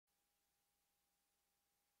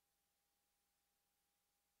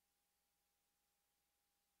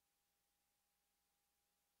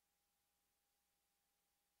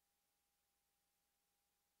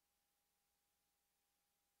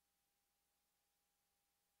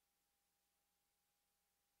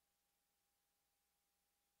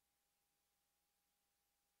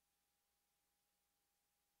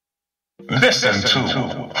Listen to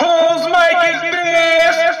Whose Mic Is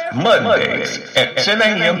This? Mondays at 10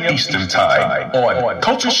 a.m. Eastern Time on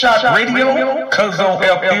Culture Shock Radio, Cuzzo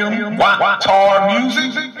FM, Tar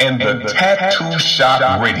Music, and the Tattoo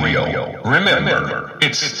Shop Radio. Remember,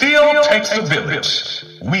 it still takes a village.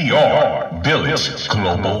 We are Village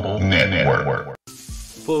Global Network.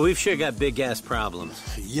 Well, we've sure got big-ass problems.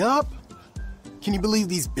 Yup. Can you believe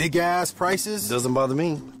these big-ass prices? Doesn't bother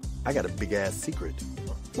me. I got a big-ass secret.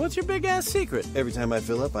 What's your big-ass secret? Every time I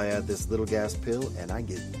fill up, I add this little gas pill, and I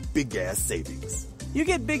get big-ass savings. You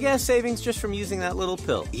get big-ass savings just from using that little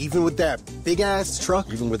pill. Even with that big-ass truck?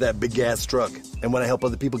 Even with that big-ass truck. And when I help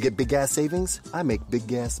other people get big-ass savings, I make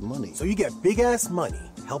big-ass money. So you get big-ass money,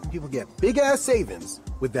 helping people get big-ass savings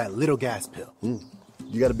with that little gas pill.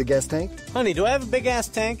 You got a big-ass tank? Honey, do I have a big-ass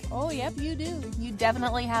tank? Oh, yep, you do. You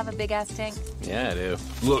definitely have a big-ass tank. Yeah, I do.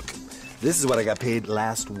 Look, this is what I got paid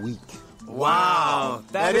last week. Wow,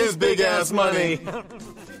 that is big-ass money.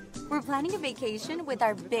 We're planning a vacation with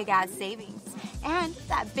our big-ass savings and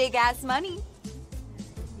that big-ass money.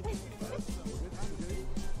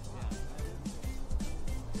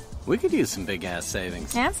 We could use some big-ass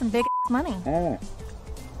savings. And some big-ass money.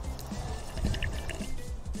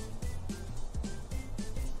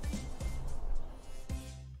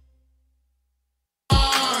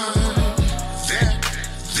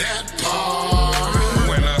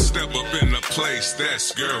 Place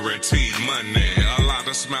that's guaranteed money. A lot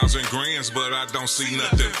of smiles and grins, but I don't see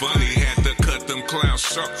nothing funny. Had to cut them clowns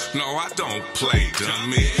short. No, I don't play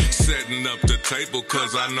dummy. Setting up the table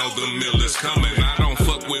cause I know the meal is coming. I don't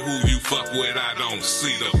fuck with who you fuck with, I don't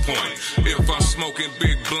see the point. If I'm smoking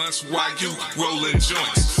big blunts, why you rolling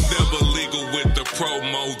joints? Never legal with the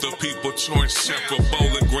promo, the people choice. Chef for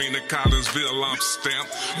Bowling Green and Collinsville, I'm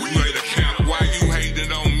stamped. Ready to count, why you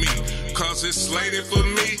hating on me? Cause it's slated for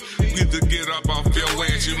me. Either get up off your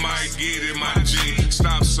ass, you might get it, my G.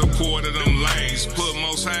 Stop supporting them lanes, put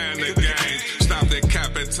most high in the game. Stop that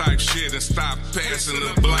capping type shit and stop passing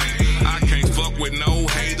the blame. I can't fuck with no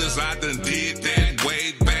haters, I done did that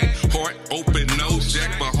way back. Heart open, no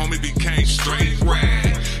jack, but homie became straight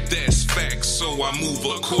rag. That's facts, so I move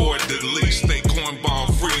accordingly. Stay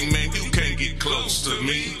cornball free, man, you can't get close to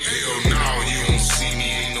me. Hell no, you don't see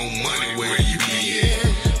me, ain't no money where you be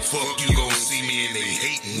at. Fuck you gon' see me and they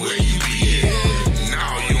hating where you be at.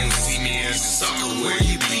 Now you don't see me and sucker where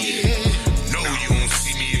you be at. No, you don't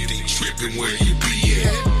see me if they tripping where you be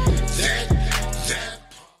at.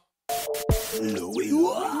 Louis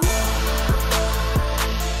Wood.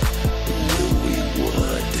 Louis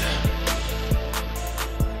Wood.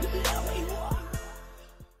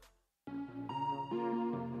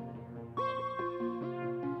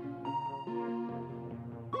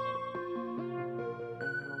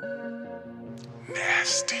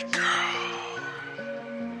 Nasty girl.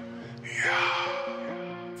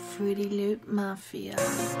 Yeah. Fruity Loop Mafia.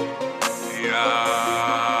 Yeah.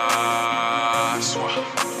 Swah.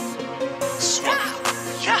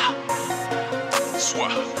 Yeah.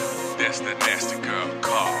 Swah. That's the nasty girl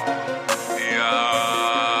call. Yeah.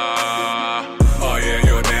 Oh yeah,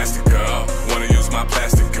 you're a nasty girl. Wanna use my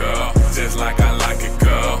plastic girl. Just like I like it,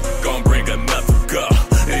 girl. Gonna bring another girl.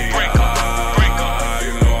 Yeah. Bring her.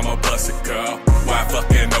 You know I'm a busted girl. Why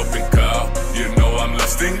fucking open, girl? You know I'm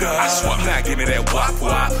lusting, girl. I swear. Now give me that wop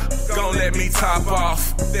wop. Gon' let me top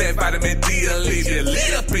off. That vitamin D'll leave you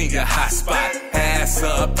lit up in your hot spot. Ass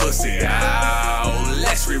up, pussy out.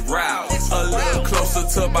 Let's reroute. A little closer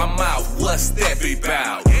to my mouth. What's that be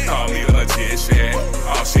bout? Call me a magician.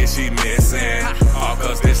 All shit she missing. All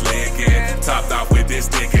cause this linking. Topped off with this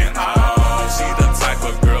dickin'. Oh, she the type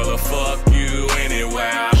of girl to fuck you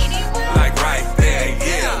anywhere. Like right there,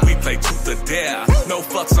 yeah. We play truth or dare. No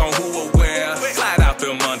fucks on who or where. Slide out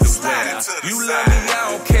them underwear. You love me,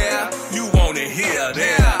 I don't care. You want it here,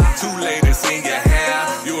 there. Two ladies in your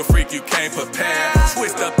hair. You a freak, you can't prepare.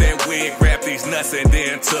 Switched up that wig, grabbed these nuts and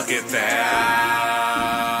then took it there.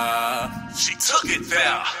 She took it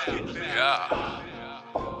there. Yeah.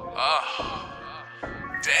 Oh.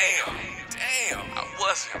 Damn. I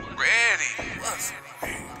wasn't ready.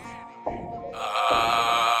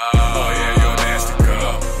 Oh yeah, you're a nasty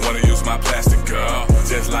girl. Wanna use my plastic girl.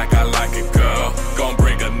 Just like I like it, girl. Gonna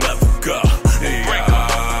bring another girl. Yeah. Bring her.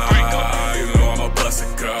 You know I'm a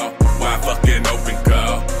busted girl. Why fucking open,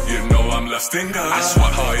 girl? You know I'm lusting, girl. I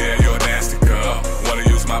swear. Oh yeah, you're a nasty girl. Wanna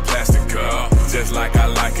use my plastic girl. Just like I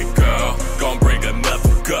like it, girl. Gonna bring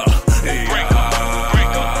another girl. Yeah. Bring her.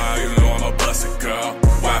 You know I'm a busted girl.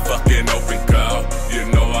 Why fucking open, girl? You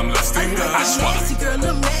know I'm lusting. stinger. I swear. Nasty girl,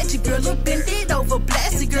 little magic girl, little bend it over,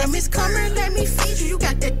 blasty girl. Miss, come here, let me feed you. You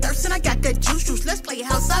got that thirst and I got that juice. Let's play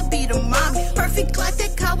house, I be the mommy. Perfect like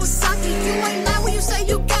that Kawasaki. You ain't lying when you say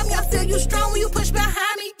you got me. I feel you strong when you push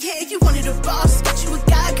behind me. Yeah, you wanted a boss, got you a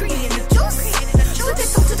guy, green in the juice. Put that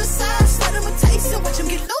thumb to the side, slide him a taste and watch him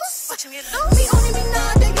get loose. Me only me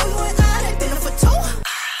nod, they know you and I, they been up for two.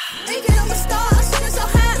 They get on the star, I'm sitting so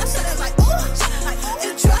high, I'm sitting like ooh. In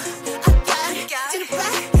the truck, I got it. To the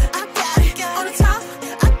back, I got it. On the top,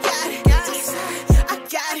 I got it. To the side, I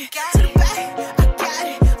got it. To the back, I got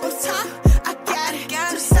it. On the top, I got it.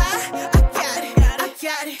 To the side, I got it. I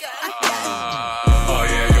got it. I got it. Oh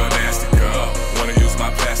yeah, you're a nasty girl. Wanna use my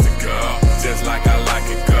plastic girl, just like I like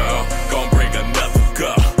it, girl. Gon' bring another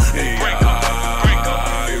girl. Yeah,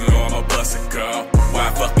 you know I'm a busted girl. Why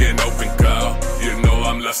fucking open, girl? You know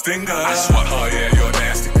I'm lusting, girl. I swear. Oh yeah, you're a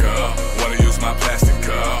nasty girl. Wanna use my plastic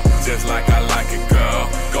girl, just like I like it, girl.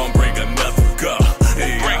 Gon' bring another girl.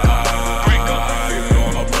 Yeah, you know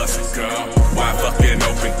I'm a busted girl. Why fucking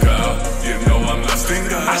open, girl? You know I'm lusting,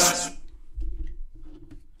 girl.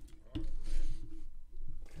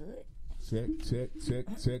 Check.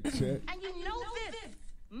 And you know this,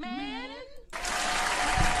 man.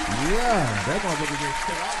 Yeah, that motherfucker just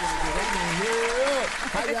said I want to get up in here.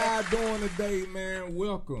 How y'all doing today, man?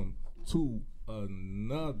 Welcome to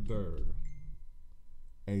another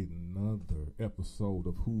episode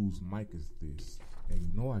of Whose Mic Is This? And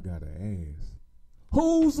you know I gotta ask,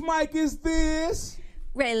 whose mic is this?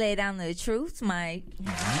 Ray lay down the truth, Mike.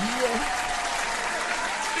 Yeah.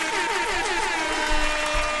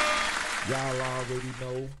 Y'all already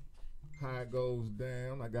know how it goes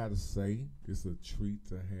down. I gotta say, it's a treat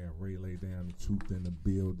to have Ray lay down the truth in the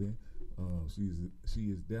building. She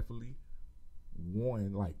is definitely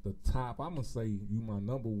one, like the top. I'm gonna say you my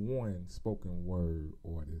number one spoken word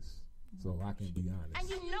artist, so I can be honest. And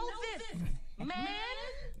you know this, man.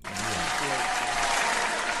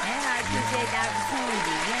 And I appreciate the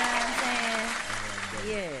opportunity. You know what I'm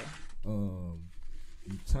saying? Yeah.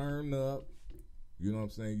 You turn up. You know what I'm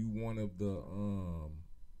saying? You one of the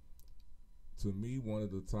to me, one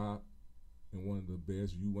of the top and one of the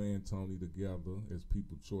best. You and Tony together as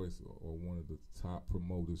People Choice or one of the top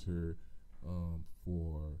promoters here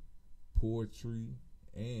for poetry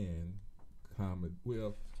and comedy.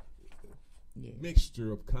 Well,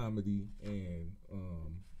 mixture of comedy and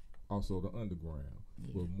also the underground,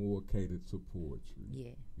 but more catered to poetry.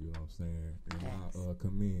 Yeah, you know what I'm saying? And I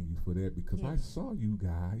commend you for that because I saw you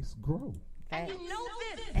guys grow. And you know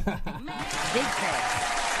this, man. Big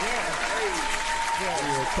facts. Yeah.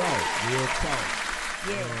 Real talk.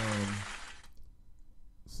 Yeah.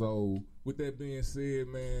 So with that being said,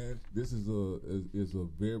 man, this is a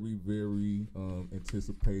very, very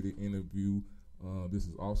anticipated interview. This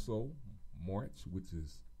is also March, which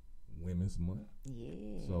is Women's Month.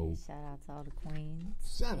 Yeah. So shout out to all the queens.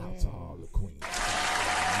 Shout out to all the queens.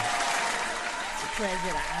 It's a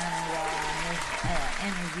pleasure to honor y'all on this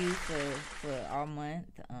interview for our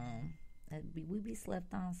month. We be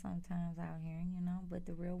slept on sometimes out here, you know, but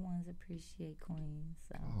the real ones appreciate queens.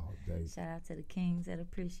 So shout out to the kings that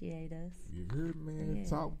appreciate us. You heard, man? Yeah.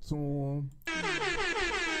 Talk to them.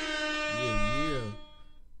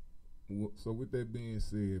 Yeah. So with that being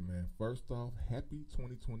said, man, first off, happy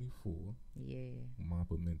 2024. Yeah.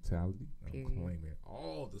 Mamba mentality. I'm claiming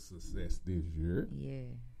all the success this year.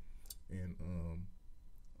 Yeah. And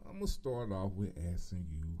I'm gonna start off with asking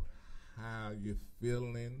you how you're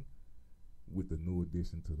feeling with the new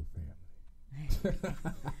addition to the family.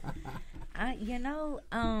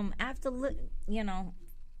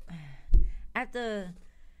 After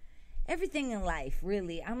everything in life,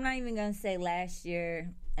 really, I'm not even gonna say last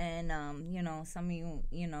year. And some of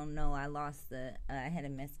you, know I lost I had a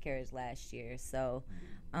miscarriage last year. So,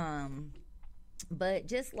 but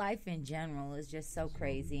just life in general is just so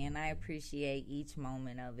crazy, and I appreciate each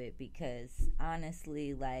moment of it because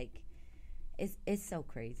honestly, like, it's so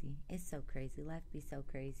crazy. It's so crazy. Life be so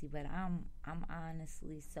crazy, but I'm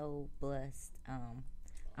honestly so blessed.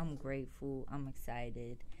 I'm grateful. I'm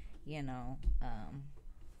excited.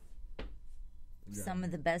 Some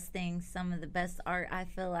of the best things, some of the best art I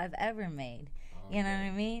feel I've ever made. You know what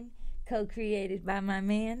I mean? Co-created by my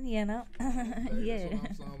man, Yeah. That's what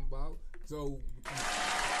I'm talking about. So I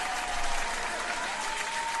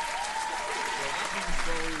be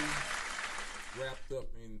so wrapped up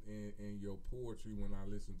in your poetry when I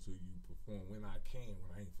listen to you perform. When I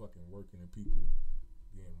ain't fucking working and people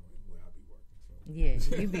I be working. So. Yeah,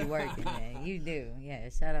 you be working, man. You do. Yeah,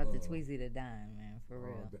 shout out to Tweezy the Dime, man, for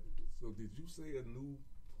real. So did you say a new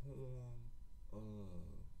poem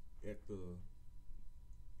at the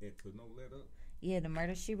No Let Up? Yeah, the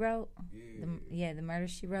Murder She Wrote. Yeah. The Murder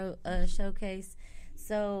She Wrote showcase.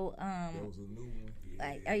 So, that was a new one.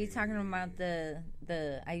 like, are you talking about the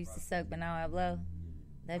I used to suck but now I blow?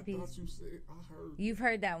 That piece. Thought you said, I heard. You've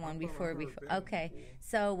heard that one before. Okay. Before.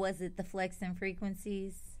 So was it the Flex and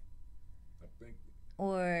Frequencies? I think.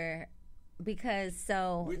 Or because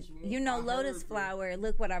you know, Lotus Flower.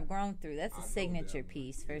 Look what I've grown through. That's a signature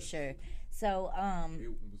piece for sure. So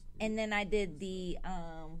and then I did the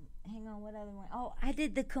hang on, what other one? Oh, I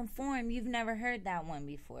did the Conform. You've never heard that one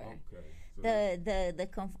before. Okay. So the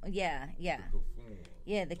Conform. Yeah.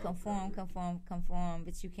 Yeah, the conform,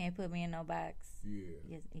 but you can't put me in no box.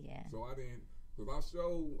 Yeah. Yeah. So I didn't, because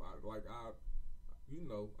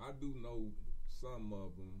I do know some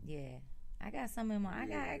of them. Yeah. I got some in my,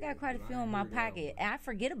 I got quite a few in my pocket. I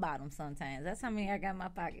forget about them sometimes. That's how many I got in my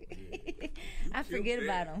pocket. Yeah. I forget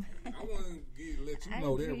about them. I want to let you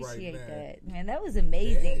know that right now. I appreciate that. Man, that was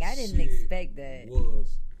amazing. I didn't expect that.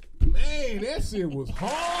 Man, that shit was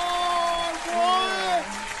hard, boy.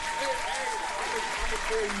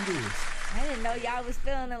 I didn't know y'all was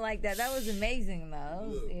feeling it like that. That was amazing, though.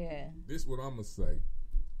 Look, yeah. This is what I'm going to say.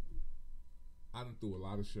 I done through a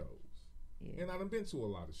lot of shows. Yeah. And I done been to a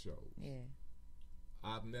lot of shows. Yeah.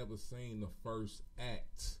 I've never seen the first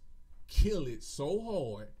act kill it so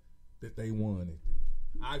hard that they won it.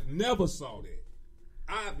 I've never saw that.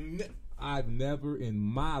 I've never in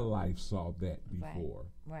my life saw that before.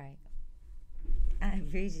 Right. I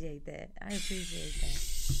appreciate that.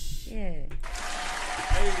 Yeah.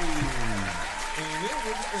 And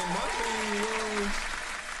my thing was,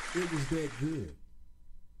 it was that good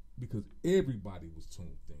because everybody was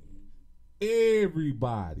tuned in.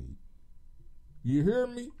 Everybody. You hear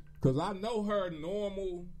me? Because I know her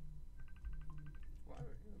normal. Why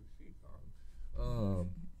the hell is she calling?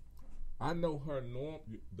 I know her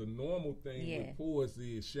the normal thing with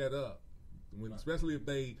poetry is shut up. Especially if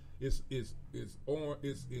it's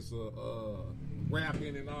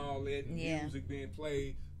rapping and all that and music being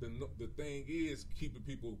played. The thing is keeping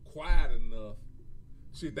people quiet enough.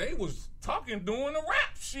 Shit, they was talking during the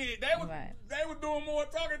rap shit. They were doing more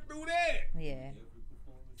talking through that. Yeah.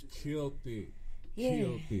 Killed it. Yeah.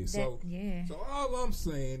 Killed it. So all I'm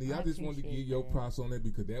saying is I just wanted to give your props on that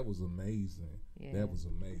because that was amazing. Yeah. That was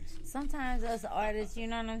amazing. Sometimes us artists, you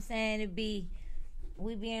know what I'm saying,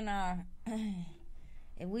 we be in our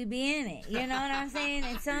we be in it, you know what I'm saying?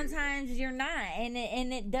 And sometimes you're not, and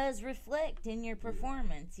it does reflect in your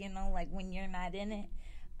performance, you know, like when you're not in it.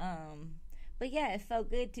 But yeah, it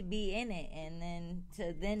felt good to be in it, and then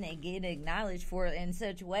to get acknowledged for it in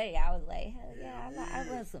such a way. I was like, hell yeah, I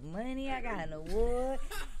won some money, I got an award,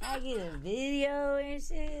 I get a video and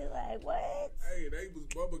shit. Like what? Hey,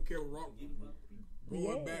 Bubba kept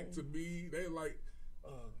going back to me. They like,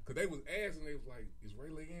 cause they was asking, they was like, is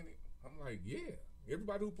Rayleigh in it? I'm like, yeah.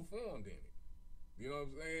 Everybody who performed in it. You know what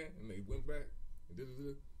I'm saying? And they went back and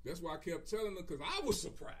did. That's why I kept telling them, because I was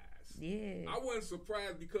surprised. Yeah. I wasn't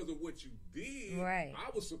surprised because of what you did. Right.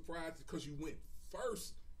 I was surprised because you went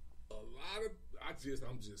first.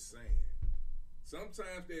 I'm just saying.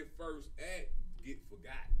 Sometimes that first act get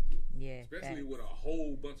forgotten. Yeah. Especially with a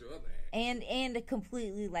whole bunch of other acts. And a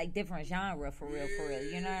completely like different genre for real.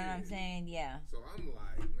 You know what I'm saying? Yeah. So I'm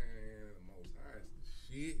like, man.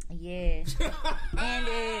 Yeah, and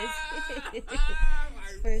it's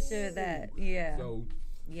for sure that So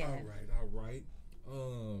yeah. All right.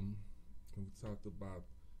 We talked about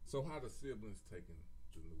how the siblings taking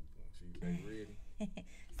the newborn. They ready?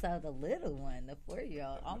 So the little one, the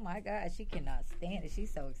 4-year-old, oh my God, she cannot stand it.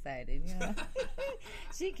 She's so excited, you know.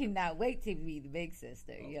 She cannot wait to be the big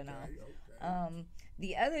sister, you know. Okay.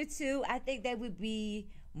 The other two, I think they would be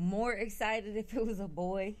more excited if it was a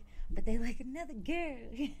boy. But they like another girl.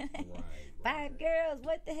 Right. 5 girls,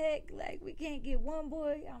 what the heck? Like, we can't get one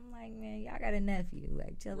boy. I'm like, man, y'all got a nephew.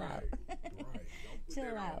 Like, chill out. Right.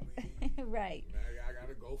 Chill out. Right. Now I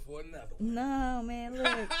gotta go for another one. No, man,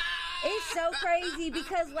 look. It's so crazy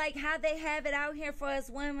because, like, how they have it out here for us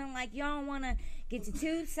women, like, y'all don't want to get your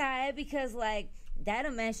tube side because, like,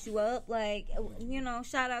 that'll mess you up. Like, you know,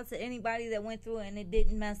 shout out to anybody that went through it and it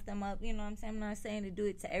didn't mess them up. You know what I'm saying? I'm not saying to do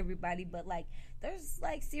it to everybody, but, like, there's,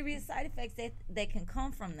 like, serious side effects that can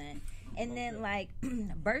come from that. And then, like,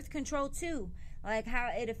 birth control, too. Like, how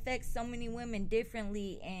it affects so many women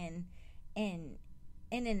differently and in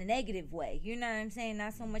a negative way. You know what I'm saying?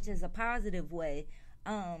 Not so much as a positive way,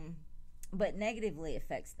 but negatively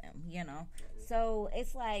affects them, you know? So,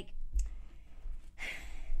 it's like,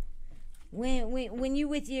 when you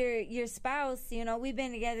with your spouse, you know, we've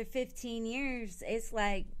been together 15 years, it's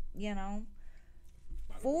like, you know,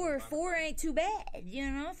 four ain't too bad, you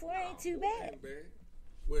know? 4 ain't too bad.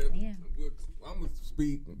 Well, I'm gonna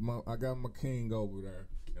speak. I got my king over there,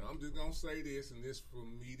 and I'm just gonna say this, and this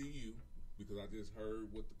from me to you, because I just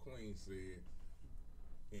heard what the queen said,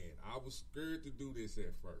 and I was scared to do this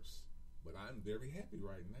at first, but I'm very happy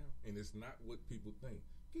right now, and it's not what people think.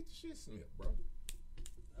 Get your shit snipped, bro.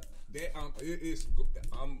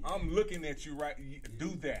 I'm looking at you right.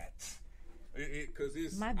 Do that. Because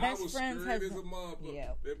it's my I best was friend's scared as a husband. motherfucker.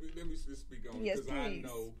 Yeah. Let me just speak on it, Yes, because I please.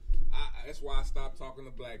 know. That's why I stopped talking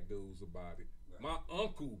to black dudes about it. My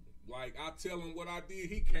uncle, like, I tell him what I did,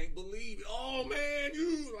 he can't believe it. Oh man,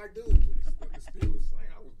 you like, dude, it's still the same.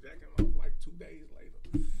 I was jacking off like 2 days later.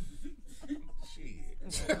 Shit.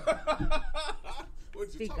 What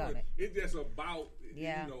you Speak talking? on it. It's just about you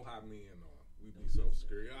know how men are. We be so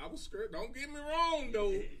scared. I was scared. Don't get me wrong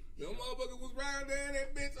though. Them motherfuckers was riding down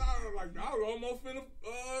that bitch. I was like, I was almost finna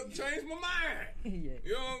change my mind. Yeah.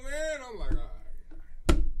 You know what I'm saying? I'm like, all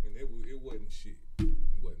right. And it wasn't shit. It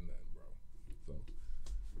wasn't nothing, bro. So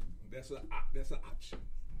that's an option.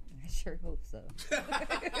 I sure hope so.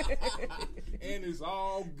 And it's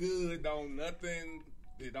all good. Don't nothing.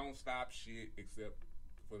 It don't stop shit except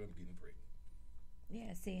for them getting pregnant.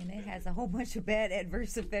 Yeah, see, and it has a whole bunch of bad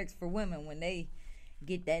adverse effects for women when they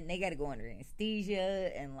get that, and they got to go under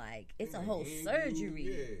anesthesia, and like it's a whole surgery.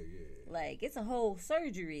 Yeah. Like it's a whole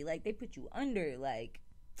surgery. Like they put you under. Like,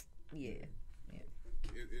 yeah.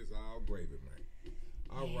 It's all gravy, man.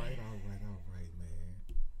 All right, man.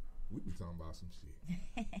 We be talking about some shit.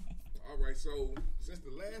 All right, so since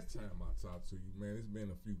the last time I talked to you, man, there's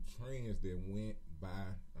been a few trends that went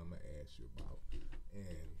by. I'm gonna ask you about,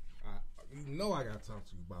 and I gotta talk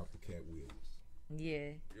to you about the Cat Williams.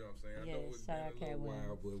 Yeah. You know what I'm saying? I Yeah, know it's been a little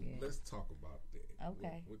while, but let's talk about that.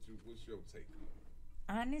 Okay. What's your take on it?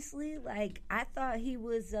 Honestly, like I thought he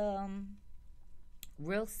was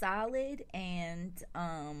real solid, and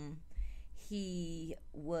he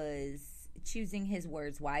was choosing his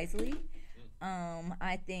words wisely.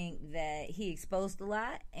 I think that he exposed a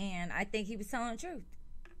lot, and I think he was telling the truth.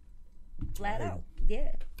 Flat out.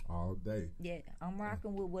 Yeah. All day. Yeah, I'm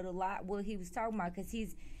rocking with a lot what he was talking about, because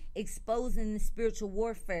he's exposing the spiritual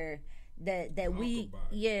warfare that they'll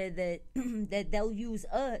use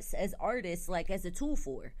us as artists like as a tool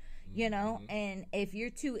for, you know. And if you're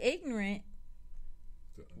too ignorant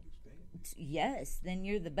to understand, yes, then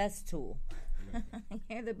you're the best tool.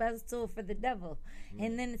 You're the best tool for the devil.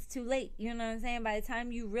 And then it's too late. You know what I'm saying? By the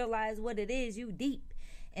time you realize what it is, you deep,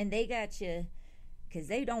 and they got you, because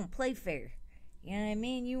they don't play fair. You know what I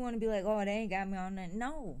mean? You want to be like, oh, they ain't got me on nothing.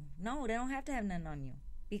 No, they don't have to have nothing on you,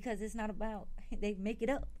 because it's not about, they make it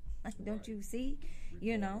up. Like, don't you see?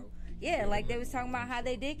 You know? Yeah, like they was talking about how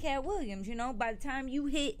they did Cat Williams, you know? By the time you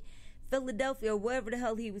hit Philadelphia or wherever the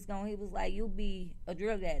hell he was going, he was like, you'll be a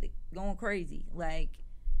drug addict going crazy. Like,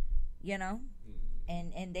 you know?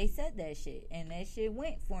 And they said that shit, and that shit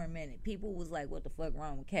went for a minute. People was like, what the fuck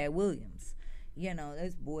wrong with Cat Williams? You know,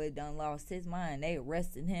 this boy done lost his mind. They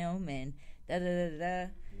arrested him and da-da-da-da-da.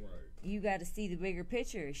 Right. You got to see the bigger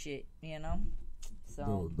picture of shit, you know?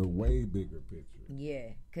 So the way bigger picture.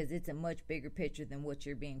 Yeah, because it's a much bigger picture than what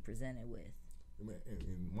you're being presented with. Man,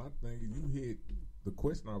 and my thing is, you hit the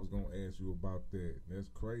question I was going to ask you about that. That's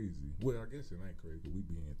crazy. Well, I guess it ain't crazy. We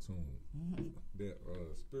be in tune. That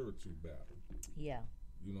spiritual battle. Yeah.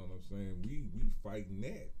 You know what I'm saying? We fighting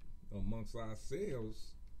that amongst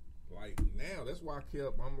ourselves. Like now, that's why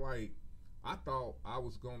I'm like, I thought I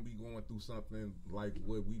was going to be going through something like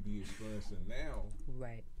what we be experiencing now.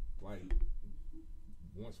 Right. Like,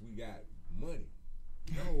 once we got money.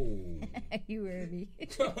 No. You heard me. You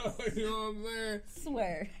know what I'm saying?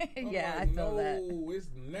 Swear. Yeah, like, I feel that. No, it's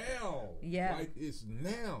now. Yeah. Like, it's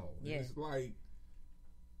now. Yeah. It's like,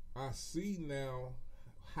 I see now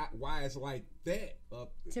why it's like that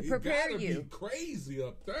up there. To prepare it gotta you. Be crazy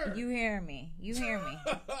up there. You hear me.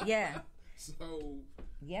 Yeah. So.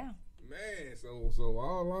 Yeah. Man, so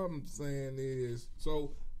all I'm saying is,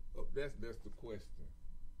 that's the question.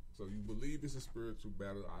 So you believe it's a spiritual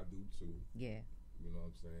battle? I do too. Yeah. You know what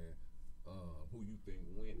I'm saying? Who you think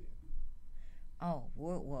winning? Oh,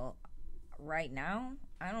 well, right now,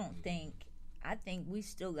 I don't think. I think we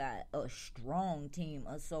still got a strong team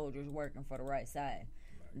of soldiers working for the right side.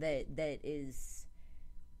 Right. That is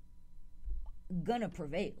gonna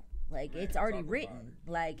prevail. Like, it's already written.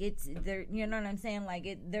 Like, it's they're, you know what I'm saying?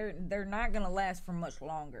 Like, they're not gonna last for much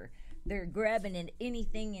longer. They're grabbing at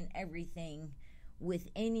anything and everything with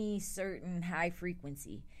any certain high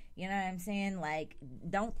frequency. You know what I'm saying? Like,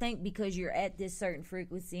 don't think because you're at this certain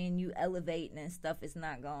frequency and you elevating and stuff, it's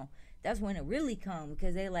not gone. That's when it really comes,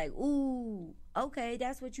 because they like, ooh, okay,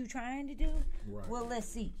 that's what you trying to do? Right. Well, let's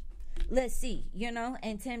see, you know?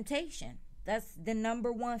 And temptation. That's the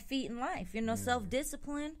number one feat in life,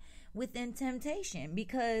 self-discipline within temptation,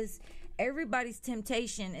 because everybody's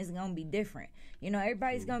temptation is going to be different.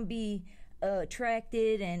 Everybody's going to be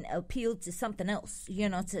attracted and appealed to something else,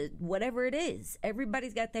 to whatever it is.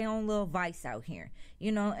 Everybody's got their own little vice out here,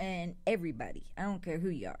 and everybody, I don't care who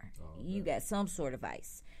you are, you got some sort of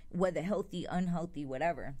vice, whether healthy, unhealthy,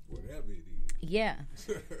 whatever it is. Yeah.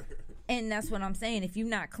 And that's what I'm saying. If you're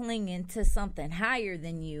not clinging to something higher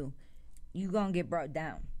than you gonna get brought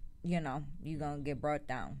down. You're gonna get brought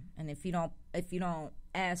down. And if you don't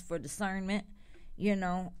ask for discernment, you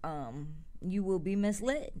will be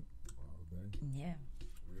misled. Yeah.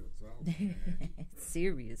 Real talk, man. It's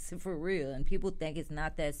serious, for real. And people think it's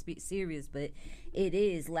not that serious, but it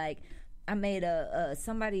is. Like, I made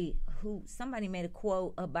somebody made a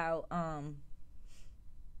quote about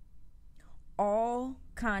all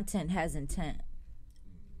content has intent.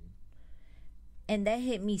 And that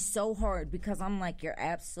hit me so hard, because I'm like, you're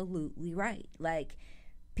absolutely right. Like,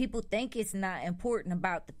 people think it's not important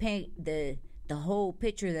about the whole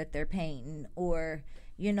picture that they're painting, or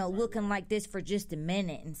looking like this for just a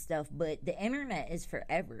minute and stuff. But the internet is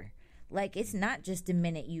forever. Like, it's not just a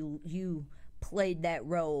minute you played that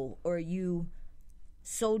role, or you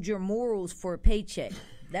sold your morals for a paycheck.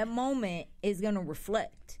 That moment is gonna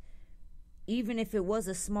reflect. Even if it was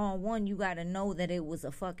a small one, you gotta know that it was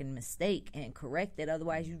a fucking mistake and correct it.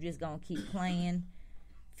 Otherwise, you just gonna keep playing,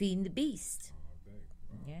 feeding the beast.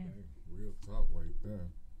 Yeah. Real talk right there.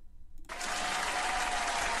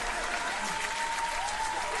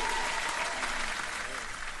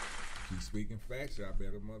 She's speaking facts. Y'all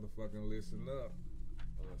better motherfucking listen up.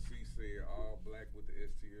 She said all black with the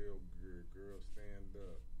STL girl stand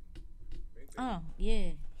up. Oh,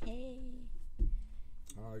 yeah. Hey.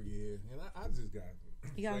 Oh, yeah. And I just got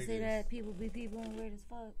you gotta say that people be people and weird as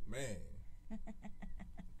fuck. Man.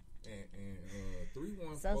 and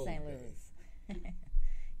 314 So St. Louis.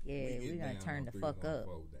 Yeah, we gonna turn the fuck up.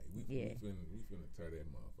 We finna turn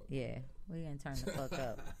that motherfucker. Yeah, we gonna turn the fuck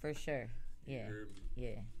up for sure. Yeah,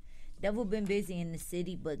 yeah. Devil been busy in the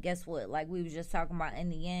city, but guess what? Like we was just talking about in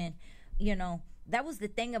the end, that was the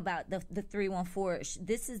thing about the 314.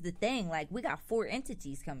 This is the thing. Like, we got 4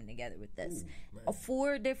 entities coming together with this.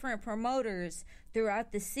 4 different promoters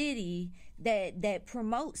throughout the city that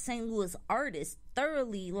promote St. Louis artists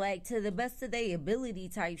thoroughly, like to the best of their ability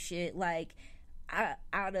type shit. Like,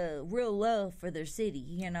 out of real love for their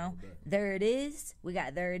city, There It Is. We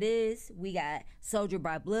got There It Is. We got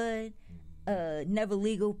Soldierbyblood, Never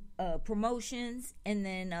Legal Promotions, and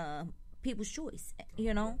then People's Choice.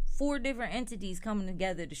 4 different entities coming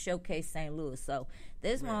together to showcase St. Louis. So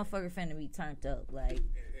this motherfucker finna be turned up. Like, and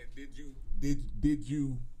did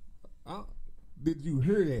you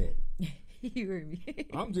hear that? You heard me.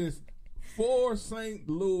 I'm just 4 St.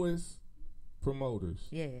 Louis promoters.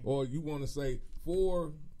 Yeah. Or you want to say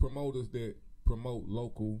 4 promoters that promote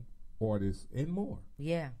local artists and more.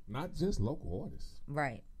 Yeah. Not just local artists.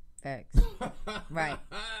 Right. Facts. Right.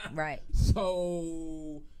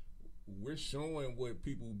 So we're showing what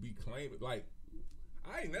people be claiming. Like,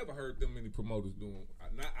 I ain't never heard them many promoters doing.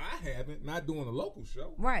 I haven't. Not doing a local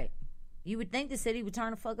show. Right. You would think the city would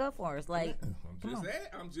turn the fuck up for us. Like,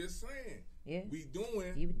 I'm just saying. Yeah. We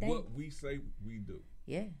doing what we say we do.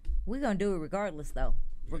 Yeah. We gonna do it regardless, though.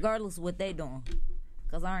 Regardless of what they doing.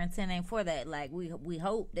 Because our intent ain't for that. Like, we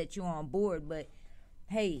hope that you're on board, but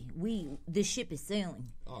hey, the ship is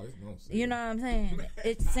sailing. Oh, it's gonna sail. You know what I'm saying?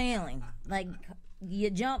 It's sailing. Like, you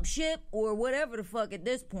jump ship or whatever the fuck at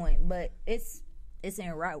this point, but it's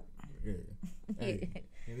en route. Yeah. Hey,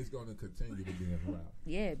 and it's gonna continue to be en route.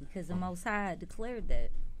 Yeah, because the Most High declared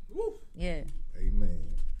that. Woo. Yeah.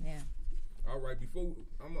 Amen. Yeah. All right, before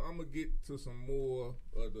I'm gonna get to some more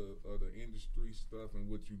of the industry stuff and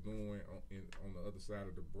what you're doing on the other side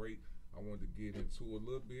of the break, I wanted to get into a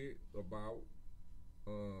little bit about.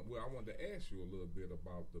 I wanted to ask you a little bit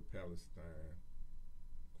about the Palestine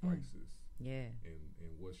crisis. Yeah. And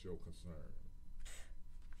what's your concern?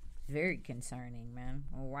 Very concerning, man.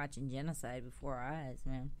 We're watching genocide before our eyes,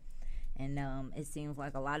 man. And it seems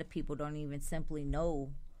like a lot of people don't even simply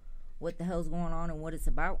know what the hell's going on and what it's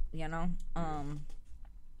about,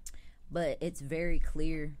 But it's very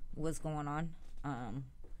clear what's going on. And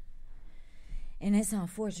it's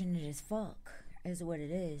unfortunate as fuck, is what it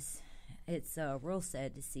is. It's real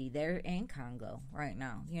sad to see. They're in Congo right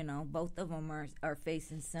now. Both of them are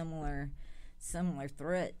facing similar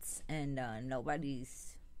threats, and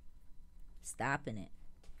nobody's stopping it.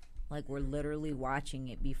 Like, we're literally watching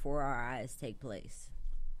it before our eyes take place.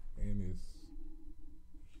 And it's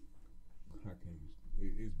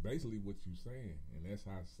basically what you're saying, and that's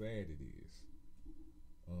how sad it is.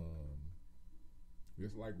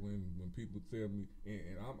 It's like when people tell me,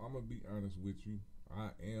 and I'm gonna be honest with you,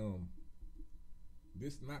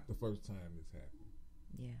 this not the first time this happened.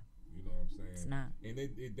 Yeah. You know what I'm saying? It's not. And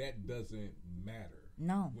that doesn't matter.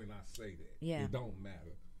 No. When I say that. Yeah. It don't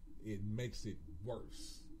matter. It makes it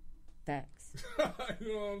worse. Facts.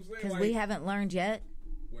 You know what I'm saying? Because we haven't learned yet.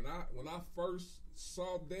 When I first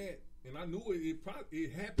saw that, and I knew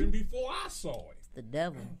it happened before I saw it. It's the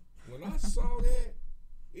devil. When I saw that,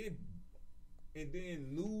 and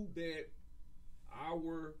then knew that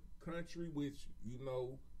our country, which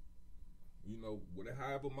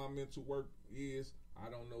however my mental work is, I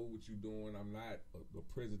don't know what you're doing. I'm not the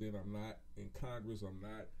president. I'm not in Congress. I'm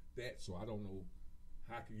not that. So I don't know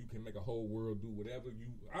how you can make a whole world do whatever you.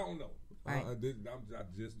 I don't know. Right. I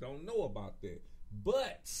just don't know about that.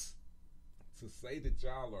 But to say that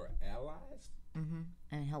y'all are allies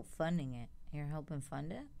and help funding it, you're helping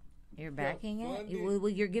fund it. You're backing it.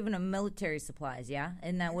 You're giving them military supplies. Yeah,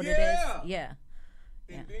 isn't that what it is? Yeah.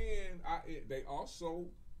 And then they also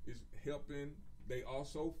is helping. They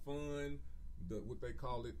also fund what they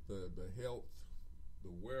call it, the health,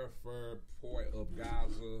 the welfare part of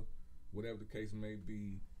Gaza, whatever the case may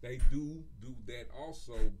be. They do that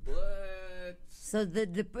also, but so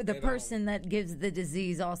the person that gives the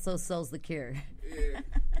disease also sells the cure. Yeah.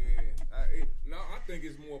 I think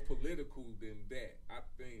it's more political than that. I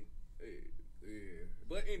think,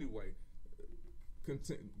 but anyway,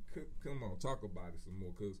 come on, talk about it some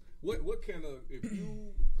more. Cause what kind of, if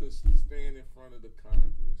you could stand in front of the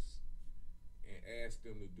Congress and ask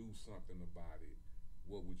them to do something about it,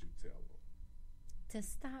 what would you tell them? To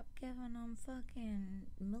stop giving them fucking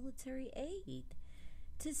military aid.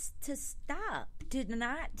 To stop. To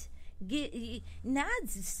not get. Now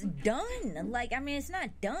it's done. Like, I mean, it's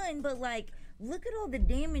not done, but like, look at all the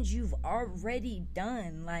damage you've already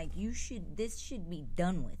done. Like, this should be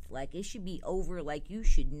done with. Like, it should be over. Like, you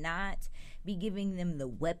should not be giving them the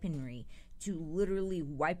weaponry to literally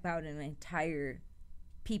wipe out an entire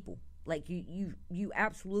people. Like, you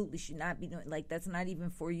absolutely should not be doing. Like, that's not even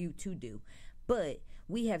for you to do. But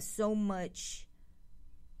we have so much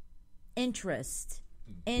interest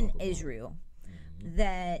in Israel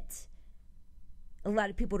that a lot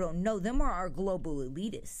of people don't know. Them are our global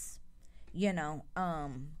elitists.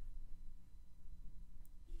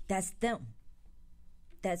 That's them.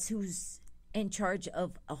 That's who's in charge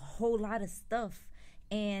of a whole lot of stuff,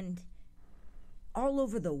 and all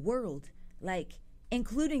over the world, like,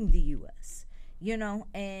 including the U.S.,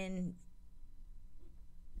 and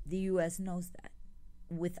the U.S. knows that.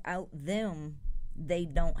 Without them, they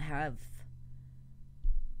don't have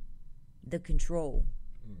the control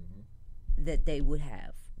that they would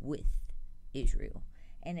have with Israel.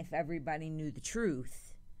 And if everybody knew the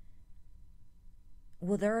truth,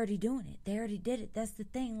 well, they're already doing it. They already did it. That's the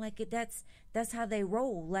thing. Like, that's how they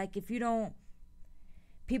roll. Like, if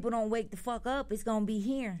people don't wake the fuck up, it's going to be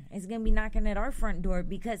here. It's going to be knocking at our front door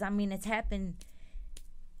because, I mean, it's happened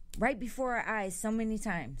right before our eyes so many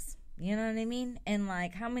times. You know what I mean? And,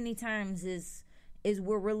 like, how many times is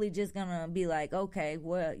we're really just gonna be like, okay,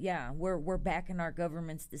 well, yeah, we're backing our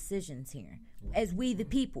government's decisions here as we the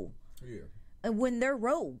people. Yeah. And when they're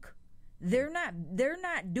rogue, they're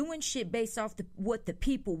not doing shit based off what the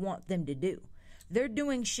people want them to do. They're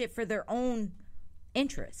doing shit for their own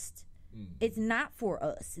interest. It's not for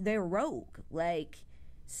us. They're rogue. Like,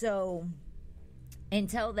 so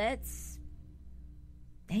until that's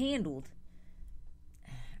handled,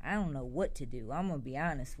 I don't know what to do. I'm gonna be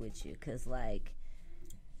honest with you, cause like,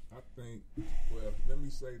 I think, well, let me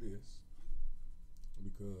say this,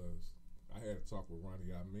 because I had a talk with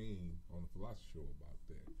Ronnie Amin on the Philosophy Show about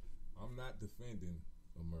that. I'm not defending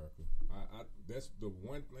America. I that's the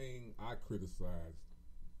one thing I criticized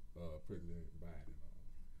President Biden on.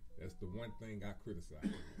 That's the one thing I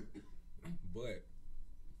criticized. But,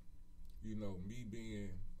 me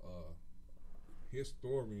being a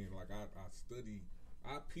historian, like I study,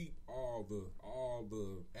 I peep all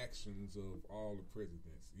the actions of all the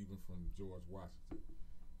presidents, even from George Washington.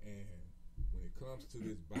 And when it comes to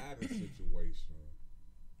this Biden situation,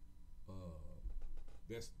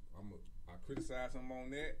 I criticize him on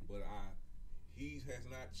that, but he has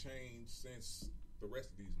not changed since the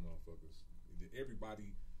rest of these motherfuckers.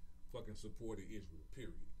 Everybody fucking supported Israel,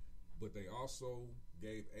 period. But they also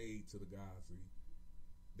gave aid to the Gaza.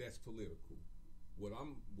 That's political. What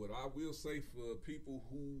I will say for people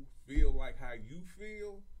who feel like how you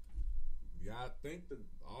feel, I think that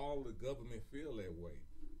all the government feel that way.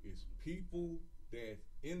 It's people that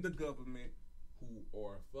in the government who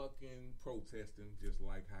are fucking protesting just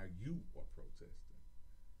like how you are protesting.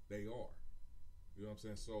 They are. You know what I'm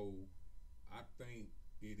saying? So I think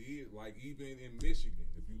It is, like, even in Michigan,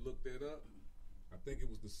 if you look that up, I think it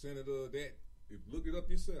was the senator that, if look it up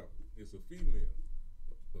yourself, it's a female.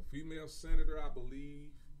 A female senator, I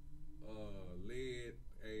believe, led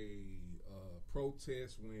a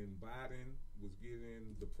protest when Biden was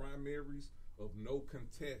getting the primaries of no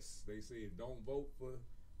contest. They said don't vote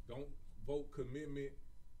commitment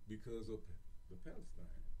because of the Palestine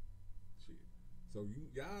shit. So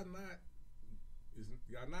y'all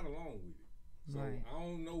not alone with it. So right. I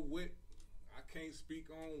don't know I can't speak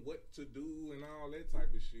on what to do and all that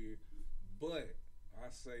type of shit. But I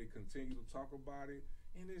say continue to talk about it,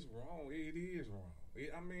 and it's wrong. It is wrong.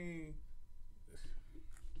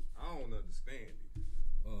 I don't understand it.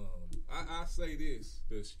 I say this: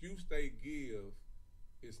 the excuse they give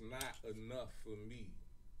is not enough for me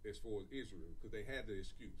as far as Israel, because they had the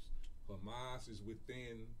excuse. Hamas is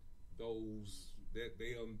within those that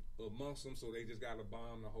they are amongst them, so they just got to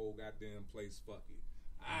bomb the whole goddamn place. Fuck it.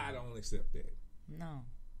 I don't accept that. No.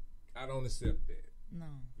 I don't accept that. No.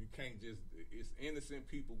 You can't just, it's innocent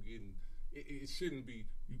people getting, it shouldn't be,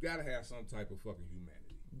 you got to have some type of fucking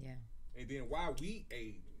humanity. Yeah. And then why we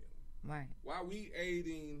aiding them? Right. Why we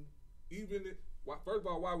aiding, first of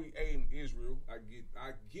all, why we aiding Israel? I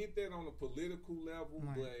get that on a political level,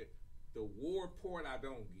 right. But the war part I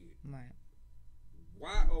don't get. Right.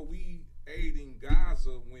 Why are we aiding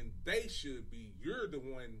Gaza when they should be, you're the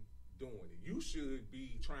one doing it. You should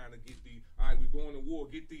be trying to get all right, we're going to war,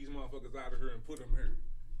 get these motherfuckers out of here and put them here.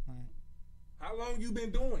 Right. How long you been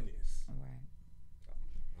doing this? Right.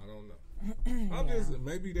 I don't know.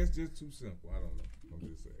 Maybe that's just too simple. I don't know. I'm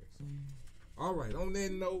just saying. All right, on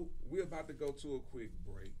that note, we're about to go to a quick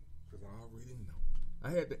break because I already know. I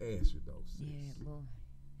had to ask you though, sis. Yeah, boy.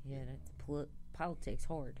 Yeah, that's politics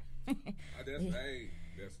hard.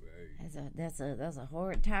 That's a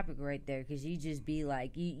hard topic right there, because you just be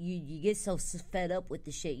like you get so fed up with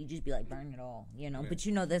the shit, you just be like, burn it all, you know. Man. But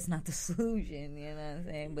you know that's not the solution, you know what I'm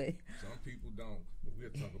saying? But some people don't. But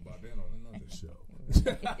we'll talk about that on another show.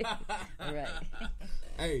 Right.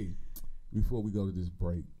 Hey, before we go to this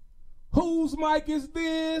break, whose mic is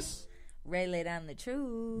this? Ray laid down the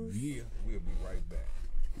truth. Yeah, we'll be right back.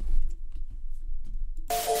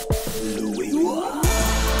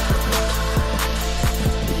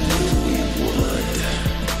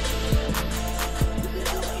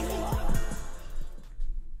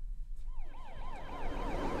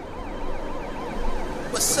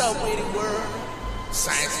 What's up, Witty World?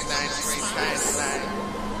 Science 93,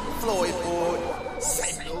 Floyd Board,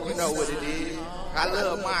 St. Louis, you know what it is. I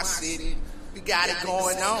love my city. We got it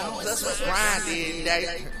going on. That's what Brian did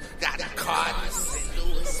today. Got the Cardinals.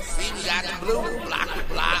 See, we got the blue, block to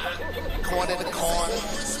block, corner to corner.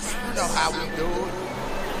 You know how we do it.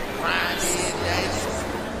 Brian did today.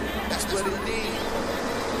 That's what it did.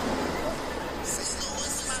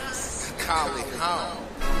 Call it home.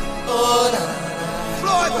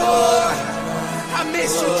 Floyd Boy, I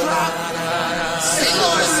miss you, drop. St.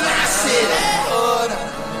 Louis, my city.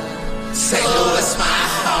 St. Louis, my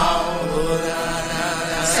home.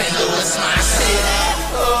 St. Louis, my city.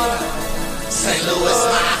 St. Louis,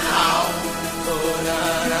 my home.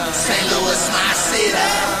 St. Louis, my city.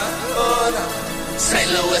 St.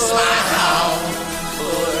 Louis, my home.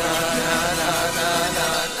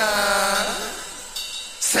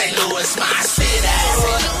 St. Louis, my city.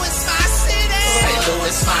 St.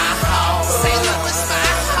 Louis, my home. St. Louis, my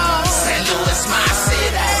home. St. Louis, my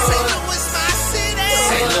city. St. Louis, my city.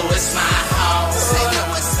 St. Louis, my home. St.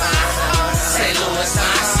 Louis, my home. St. Louis,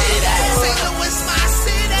 my city. St. Louis, my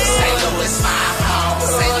city. St. Louis, my home.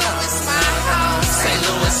 St. Louis, my home. St.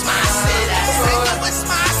 Louis, my city. St. Louis,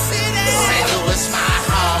 my city. St. Louis, my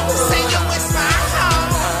home. St. Louis, my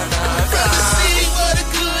home. From the city where the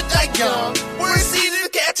good die young, where it's easy to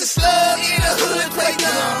catch a slug in the hood play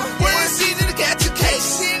dumb, where it's easy to catch a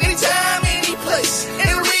case anytime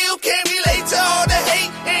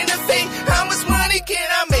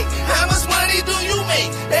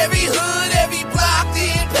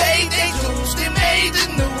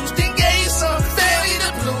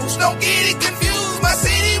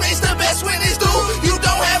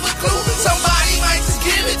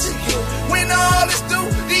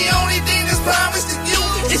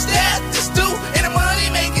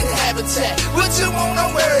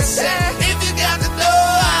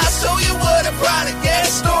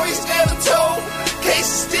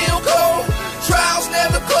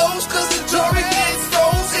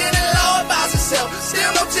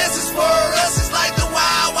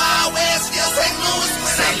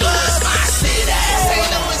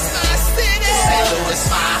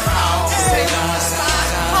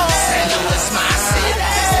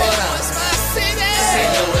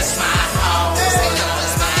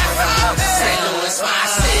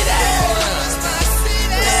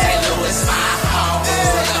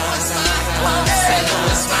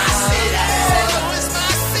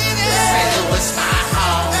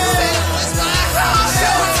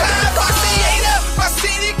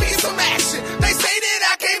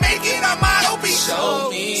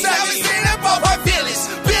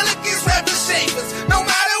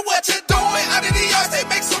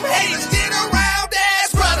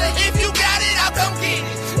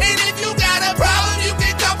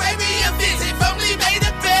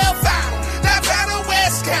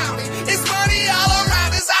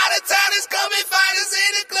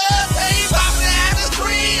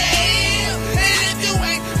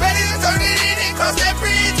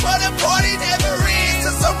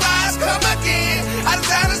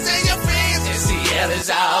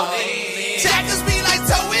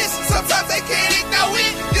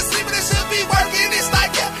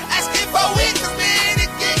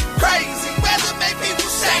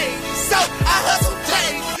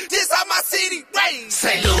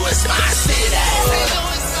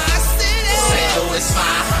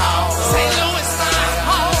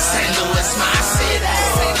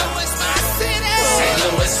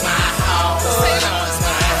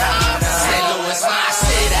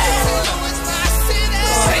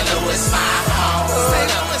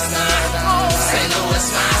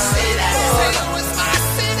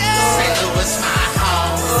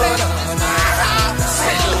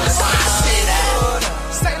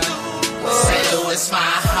Louis my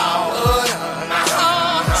home. My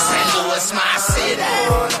home. St. Louis my city.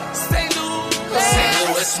 St.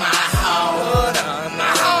 Louis my home.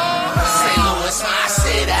 My home. St. Louis my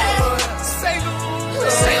city. St.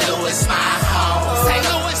 Louis my home. St.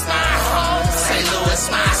 Louis my home. St.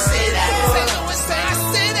 Louis my city. St. Louis my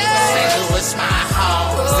city. St. Louis my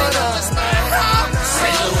home. St. Louis my home.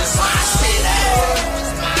 St. Louis my city.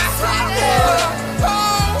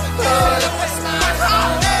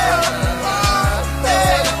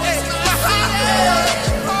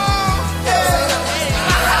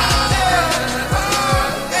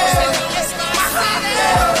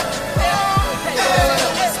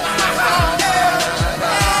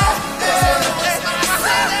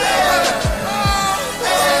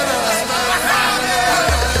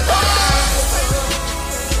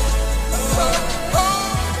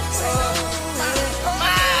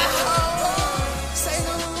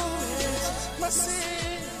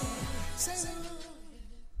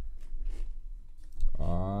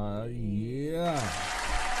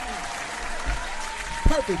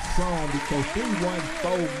 Perfect song because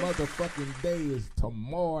 314 motherfucking day is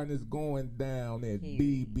tomorrow and it's going down at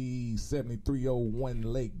BB 7301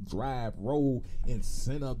 Lake Drive Road in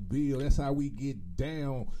Centerville. That's how we get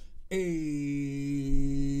down.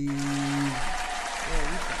 Hey.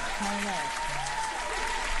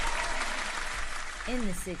 In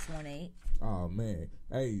the 618. Oh man.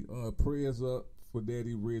 Hey, prayers up for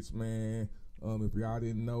Daddy Rich, man. If y'all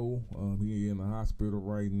didn't know, he in the hospital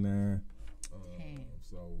right now.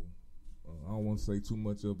 So I don't want to say too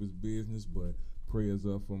much of his business, but prayers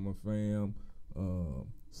up for my fam.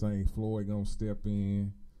 St. Floyd gonna step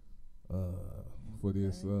in for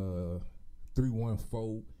this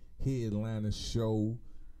 314 headliner show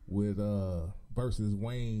with versus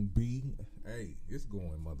Wayne B. Hey, it's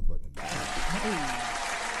going motherfucking down.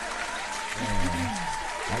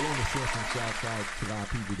 I want to send some shouts out to our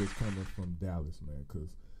people that's coming from Dallas, man, because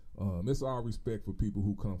it's all respect for people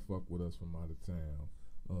who come fuck with us from out of town.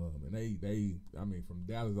 And they, I mean, from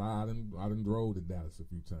Dallas, I done drove to Dallas a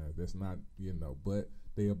few times. That's not, but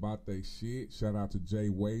they about they shit. Shout out to Jay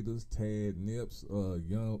Waiters, Tad Nips,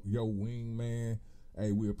 Yo Wingman.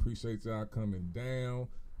 Hey, we appreciate y'all coming down,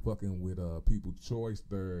 fucking with People's Choice.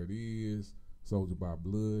 There it is.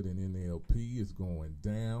 Soldierbyblood and NLP is going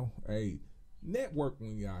down. Hey, network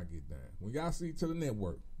when y'all get down. When y'all see to the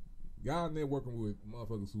network, y'all networking with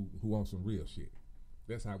motherfuckers who on some real shit.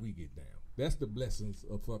 That's how we get down. That's the blessings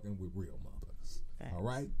of fucking with real motherfuckers. Thanks. All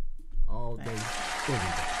right? All day, every day.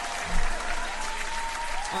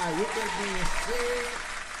 All right, with that being said,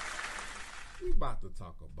 we about to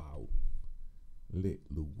talk about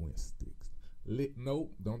linguistics.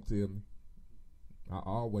 Nope, don't tell me. I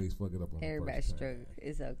always fuck it up on Everybody's the first time. true.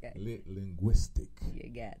 It's okay. Linguistic. You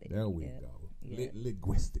got it. There we go.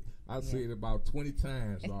 Linguistic. I've said it about 20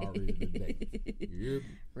 times already today.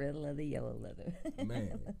 Red leather, yellow leather.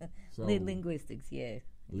 Man. So, linguistics, yeah.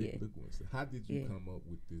 Linguistics. How did you come up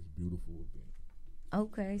with this beautiful event?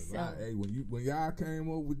 Okay, so hey, when y'all came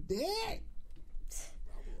up with that,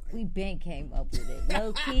 we been came up with it.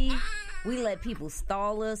 Low key, we let people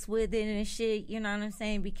stall us with it and shit. You know what I'm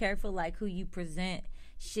saying? Be careful, like who you present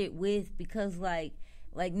shit with, because like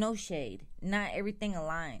no shade, not everything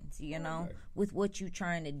aligns, with what you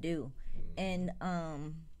trying to do. And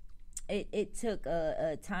it took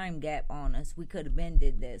a time gap on us. We could have been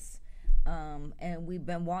did this, and we've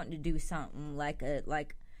been wanting to do something like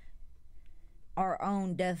our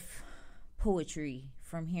own deaf poetry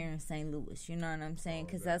from here in St. Louis. You know what I'm saying?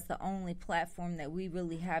 Because that's the only platform that we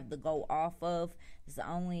really have to go off of. It's the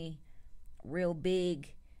only real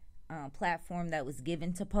big platform that was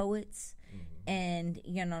given to poets. And,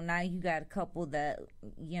 now you got a couple that,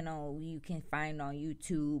 you can find on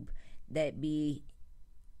YouTube that be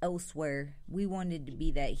elsewhere. We wanted to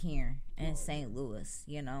be that here in St. Louis,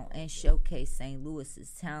 and showcase St. Louis's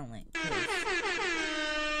talent.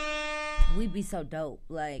 We be so dope.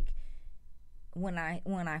 Like, when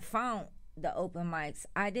I found the open mics,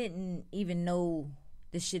 I didn't even know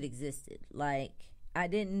this shit existed. Like, I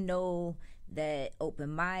didn't know that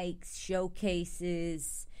open mics,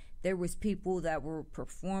 showcases, there was people that were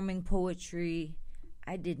performing poetry.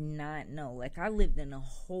 I did not know. Like, I lived in a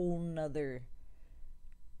whole nother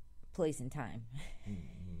place and time.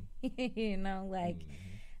 It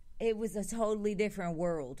was a totally different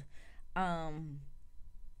world.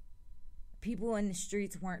 People in the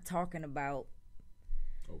streets weren't talking about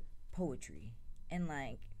poetry. And,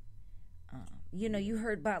 you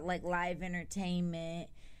heard about, live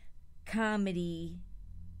entertainment, comedy,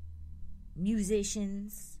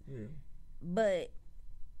 musicians, but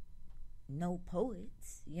no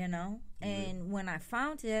poets, you know. And when I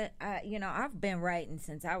found it, I've been writing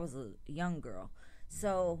since I was a young girl.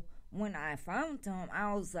 So when I found them,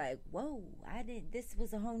 I was like, whoa, this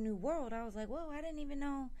was a whole new world. I was like, whoa, I didn't even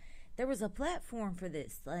know there was a platform for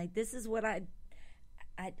this. Like, this is what I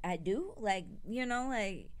do. Like,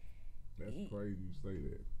 That's crazy you say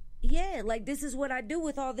that. Yeah, like, this is what I do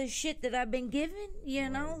with all this shit that I've been given, you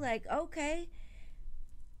know? Like, okay,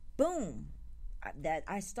 boom.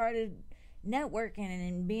 I started networking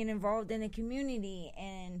and being involved in the community,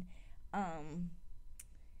 and a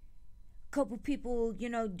couple people,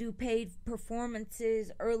 do paid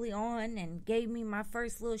performances early on and gave me my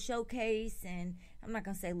first little showcase, and I'm not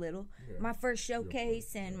going to say little, my first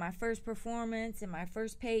showcase and my first performance and my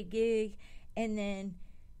first paid gig, and then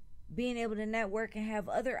being able to network and have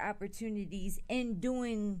other opportunities in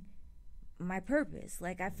doing my purpose.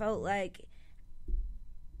 Like, I felt like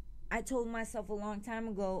I told myself a long time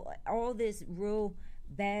ago, all this real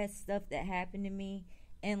bad stuff that happened to me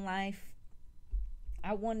in life,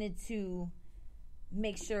 I wanted to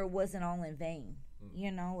make sure it wasn't all in vain.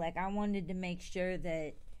 Like, I wanted to make sure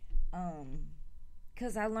that,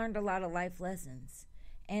 because I learned a lot of life lessons.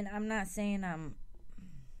 And I'm not saying I'm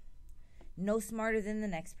no smarter than the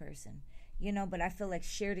next person, but I feel like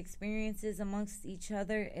shared experiences amongst each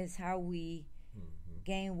other is how we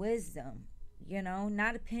gain wisdom,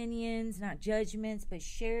 not opinions, not judgments, but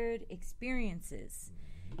shared experiences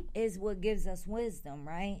is what gives us wisdom,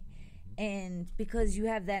 right? And because you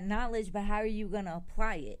have that knowledge, but how are you going to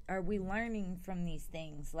apply it? Are we learning from these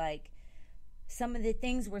things? Like, some of the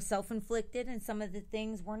things were self-inflicted and some of the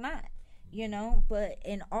things were not, but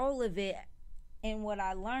in all of it, and what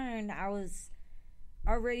I learned, I was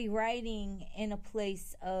already writing in a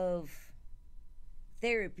place of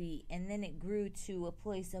therapy, and then it grew to a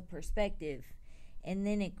place of perspective, and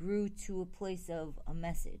then it grew to a place of a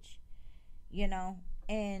message,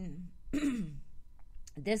 and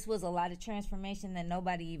this was a lot of transformation that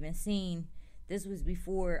nobody even seen. This was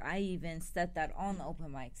before I even stepped out on the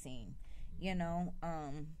open mic scene,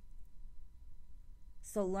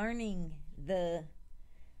 so learning the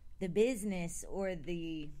business or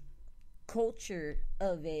the culture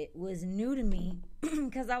of it was new to me,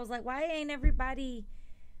 because I was like, why ain't everybody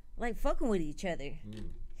like fucking with each other?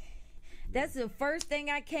 That's the first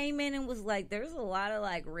thing I came in and was like, there's a lot of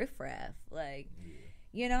like riffraff, like,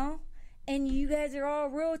 and you guys are all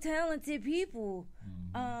real talented people.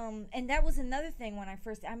 And that was another thing when I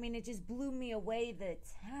first, it just blew me away, the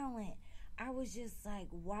talent. I was just like,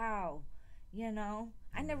 wow,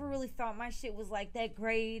 I never really thought my shit was like that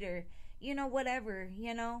great, or whatever,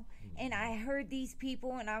 and I heard these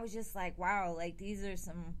people and I was just like, wow, like, these are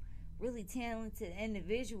some really talented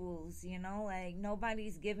individuals, like,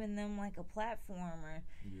 nobody's giving them like a platform, or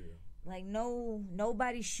like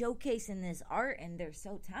nobody's showcasing this art, and they're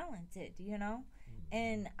so talented,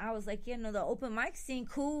 and I was like, the open mic scene,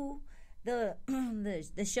 cool, the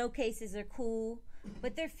showcases are cool,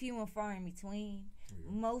 but they're few and far in between.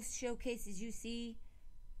 Most showcases you see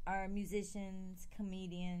are musicians,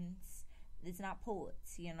 comedians. It's not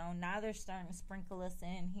poets, Now they're starting to sprinkle us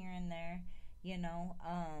in here and there,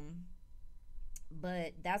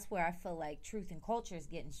 but that's where I feel like truth and culture is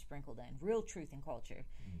getting sprinkled in, real truth and culture,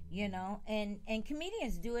 and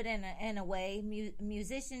comedians do it in a way,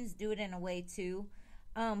 musicians do it in a way too,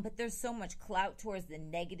 but there's so much clout towards the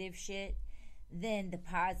negative shit than the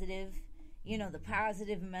positive. The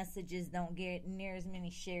positive messages don't get near as many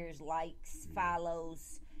shares, likes,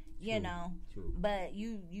 follows, True. But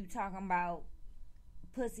you talking about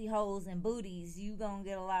pussy holes and booties, you gonna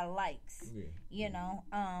get a lot of likes,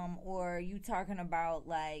 or you talking about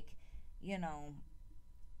like,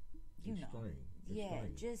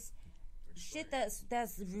 just shit that's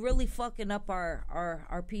really fucking up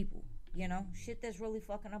our people, shit that's really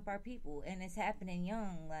fucking up our people, and it's happening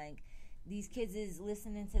young. Like, these kids is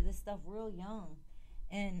listening to this stuff real young,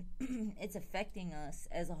 and it's affecting us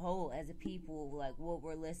as a whole, as a people, like what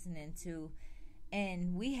we're listening to,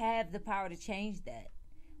 and we have the power to change that,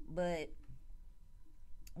 but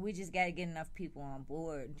we just got to get enough people on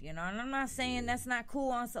board, and I'm not saying that's not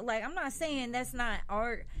cool on, so like, I'm not saying that's not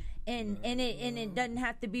art, and it doesn't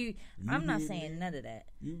have to be. I'm not saying none of that.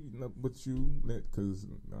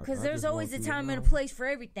 Because there's always a time and a place for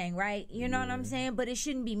everything, right? You know what I'm saying? But it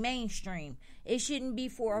shouldn't be mainstream. It shouldn't be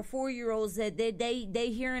for our 4-year-olds that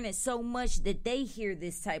they hearing it so much that they hear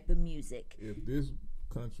this type of music. If this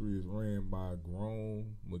country is ran by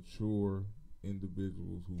grown, mature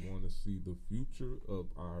individuals who want to see the future of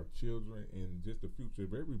our children and just the future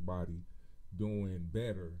of everybody doing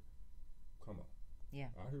better, come on. Yeah.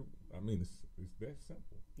 It's that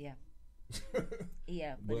simple. Yeah.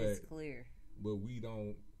 Yeah, but it's clear. But we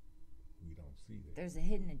don't see that. There's a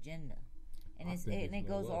hidden agenda, and it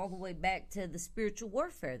goes all the way back to the spiritual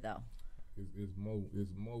warfare, though. It's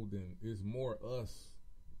more us.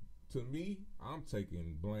 To me, I'm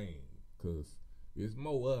taking blame because it's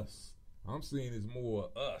more us. I'm seeing it's more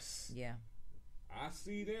us. Yeah. I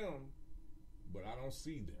see them, but I don't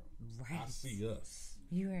see them. Right. I see us.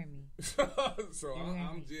 You hear me? So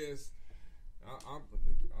I'm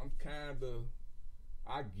kind of.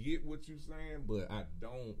 I get what you're saying, but I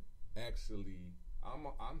don't actually.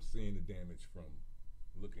 I'm seeing the damage from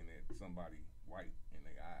looking at somebody white in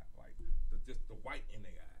their eye, like just the white in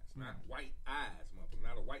their eyes, not white eyes, motherfucker,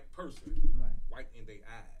 not a white person, white in their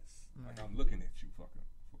eyes. Like I'm looking at you, fucking.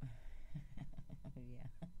 Yeah.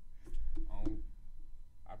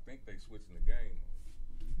 I think they switching the game on.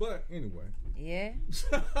 But anyway. Yeah.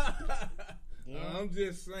 I'm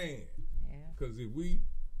just saying. Yeah. Because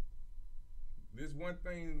this one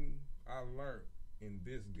thing I learned in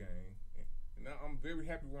this game, and now I'm very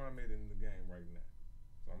happy where I'm at in the game right now.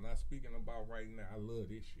 So I'm not speaking about right now. I love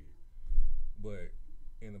this shit. But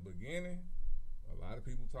in the beginning, a lot of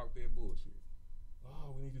people talk their bullshit.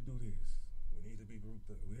 Oh, we need to do this. We need to be grouped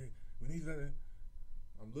up. We need to.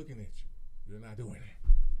 I'm looking at you. You're not doing it.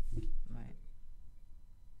 Right.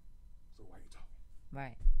 So why you talking?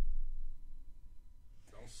 Right.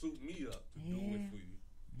 Don't suit me up to do it for you.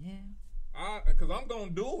 Yeah. Because I'm going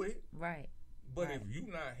to do it. Right. But if you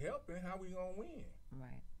not helping, how we going to win?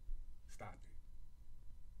 Right. Stop it.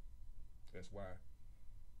 That's why.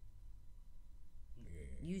 Yeah.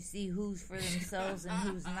 You see who's for themselves and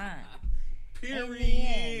who's not.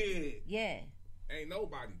 Period. Yeah. Ain't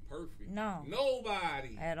nobody perfect. No.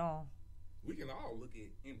 Nobody. At all. We can all look at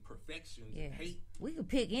imperfections and hate. We could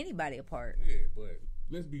pick anybody apart. Yeah, but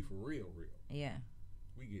let's be for real. Yeah.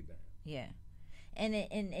 We get down. Yeah. And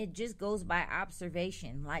it just goes by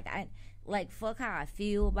observation. Like fuck how I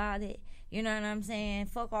feel about it. You know what I'm saying?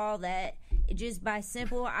 Fuck all that. It just by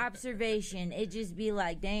simple observation, it just be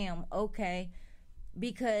like, damn, okay.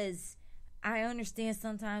 Because I understand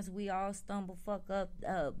sometimes we all stumble, fuck up,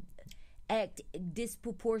 act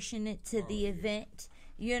disproportionate to the event.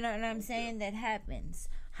 You know what I'm saying? That happens.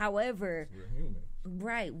 However, we're human.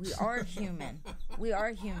 Right, we are human. We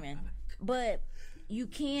are human. But you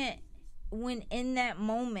can't, when in that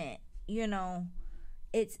moment, you know,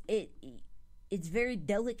 it's very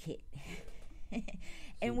delicate.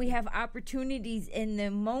 And we have opportunities in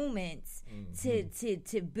the moments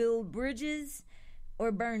to build bridges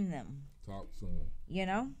or burn them. Talk to them. You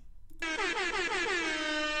know?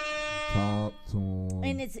 Talk to them.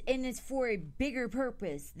 And it's for a bigger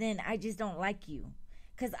purpose than I just don't like you.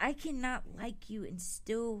 Because I cannot like you and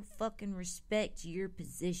still fucking respect your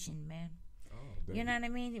position, man. You know what I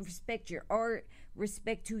mean? Respect your art,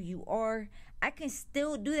 respect who you are. I can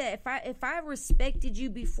still do that. If I respected you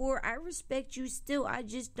before, I respect you still. I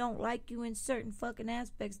just don't like you in certain fucking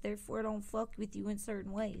aspects. Therefore, I don't fuck with you in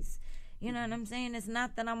certain ways. You know what I'm saying? It's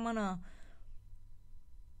not that I'm gonna.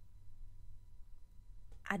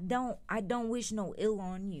 I don't wish no ill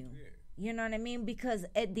on you. Yeah. You know what I mean? Because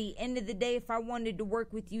at the end of the day, if I wanted to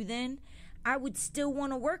work with you then, I would still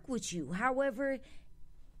want to work with you. However,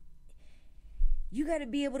 you got to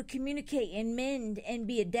be able to communicate and mend and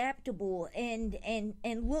be adaptable and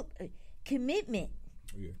look, commitment.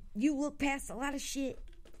 Yeah. You look past a lot of shit.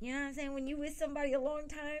 You know what I'm saying? When you with somebody a long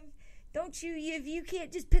time, don't you, if you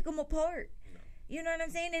can't just pick them apart. No. You know what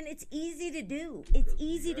I'm saying? And it's easy to do. It's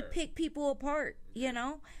easy to pick people apart, you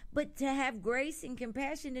know? But to have grace and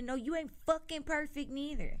compassion to know you ain't fucking perfect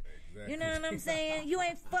neither. Exactly. You know what I'm saying? You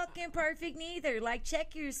ain't fucking perfect neither. Like,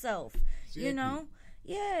 check yourself, you know?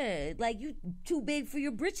 Yeah, like you too big for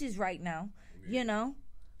your britches right now, you know?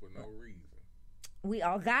 For no reason. We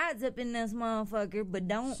all gods up in this motherfucker, but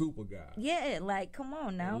don't. Super gods. Yeah, like, come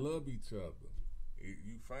on now. We love each other.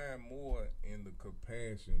 You find more in the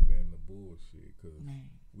compassion than the bullshit, because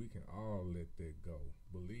we can all let that go.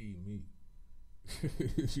 Believe me.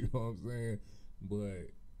 You know what I'm saying? But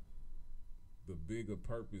the bigger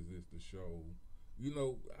purpose is to show, you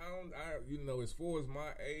know, as far as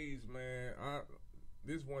my age, man,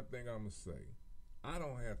 this one thing I'm going to say. I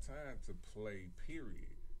don't have time to play, period.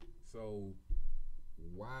 So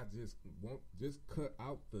why just cut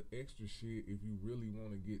out the extra shit if you really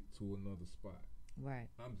want to get to another spot? Right.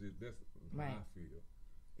 That's how I feel.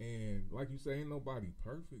 And like you say, ain't nobody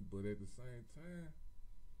perfect, but at the same time,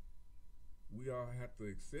 we all have to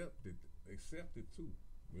accept it too.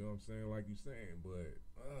 You know what I'm saying? Like you saying, but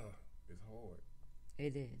it's hard.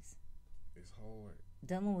 It is. It's hard.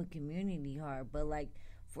 Dealing with community hard, but like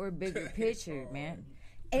for a bigger picture, man.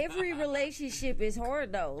 Every relationship is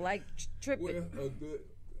hard though. Like tripping. Well,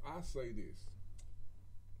 I say this,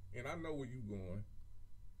 and I know where you going.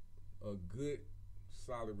 A good,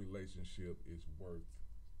 solid relationship is worth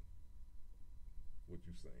what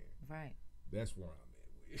you saying. Right. That's where I'm at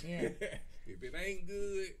with. Yeah. If it ain't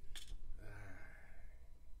good,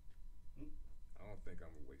 I don't think I'm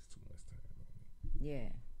gonna waste too much time on it. Yeah.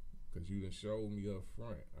 Cause you done showed me up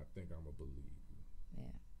front. I think I'm gonna believe you.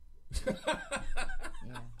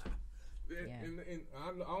 Yeah. And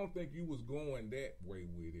I don't think you was going that way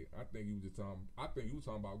with it. I think you was just talking. I think you was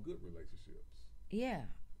talking about good relationships. Yeah.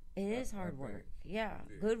 It is hard work. Yeah.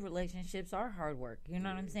 Good relationships are hard work. You know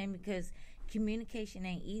what I'm saying? Because communication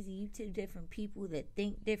ain't easy. You two different people that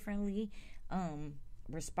think differently,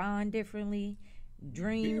 respond differently,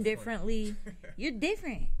 dream differently. You're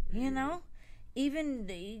different, you know? Even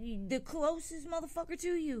the closest motherfucker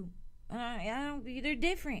to you. They're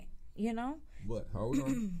different, you know? But hold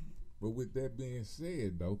on. But with that being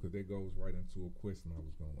said, though, because that goes right into a question I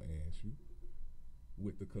was going to ask you.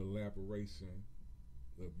 With the collaboration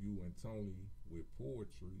of you and Tony with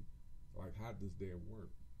poetry, like, how does that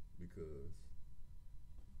work? Because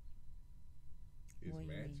it's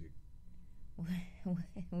magic.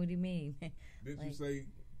 What do you mean? Did you say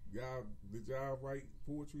did y'all write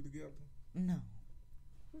poetry together? No.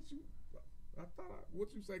 What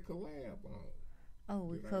you say collab on? Oh,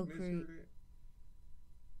 we co-create.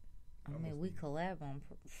 I mean, we collab on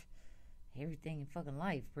everything in fucking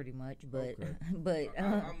life, pretty much. But, okay. but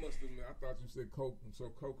I must admit, I thought you said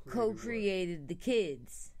co-created the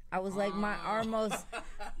kids. I was like my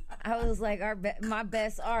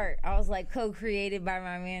best art. I was like co-created by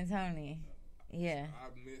my man Tony. Yeah,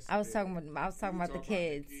 I was talking about the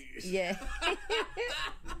kids. Yeah.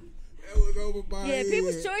 That was over my head.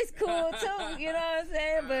 People's Choice cool too, you know what I'm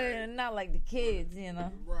saying? But not like the kids, you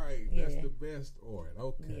know. Right, that's the best art.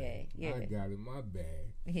 Okay, yeah. I got it in my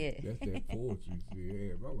bag. Yeah, that's that poetry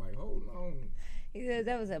shit. I'm like, hold on. He said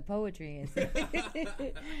that was a poetry. Facts.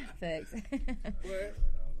 But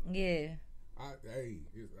yeah, I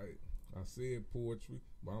said poetry,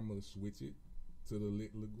 but I'm gonna switch it to the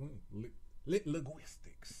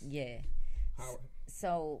linguistics. Yeah.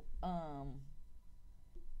 So,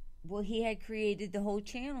 well, he had created the whole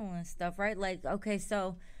channel and stuff, right? Like, okay,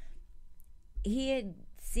 so he had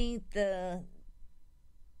seen the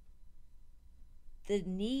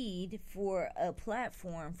need for a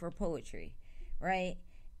platform for poetry, right?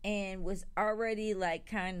 And was already like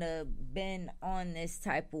kind of been on this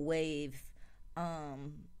type of wave,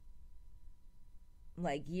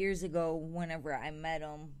 like years ago whenever I met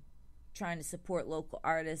him, trying to support local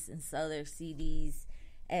artists and sell their CDs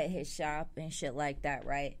at his shop and shit like that,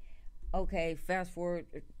 right? Okay, fast forward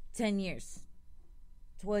 10 years,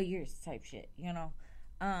 12 years type shit, you know?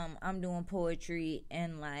 I'm doing poetry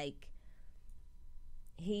and, like,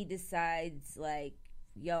 he decides, like,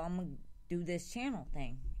 yo, I'm gonna do this channel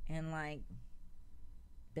thing. And, like,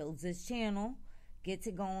 builds this channel, gets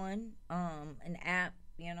it going, an app,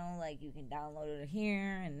 you know, like, you can download it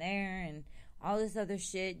here and there and all this other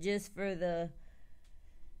shit just for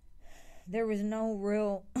there was no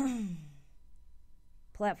real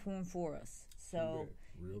platform for us. So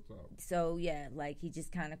real talk. So yeah, like he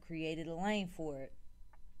just kind of created a lane for it.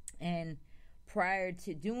 And prior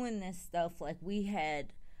to doing this stuff, like we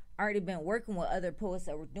had already been working with other poets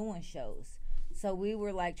that were doing shows. So we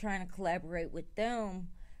were like trying to collaborate with them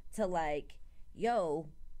to like, yo,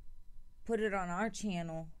 put it on our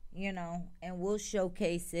channel, you know, and we'll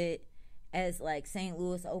showcase it as like St.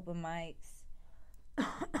 Louis open mics,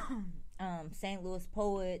 St. Louis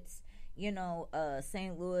poets, you know,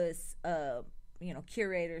 St. Louis, you know,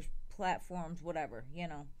 curators, platforms, whatever, you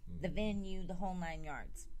know, the venue, the whole 9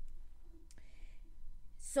 yards.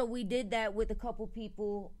 So we did that with a couple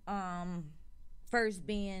people, first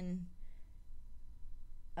being,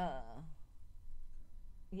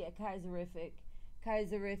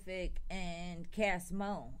 Kaiserific and Cass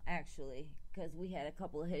Mo, actually, because we had a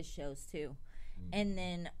couple of his shows too. And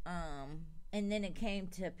then it came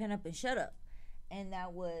to Pin Up and Shut Up, and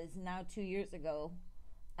that was now 2 years ago,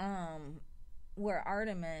 where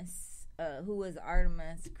Artemis, who was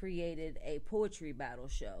Artemis, created a poetry battle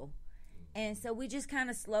show. And so we just kind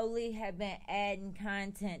of slowly have been adding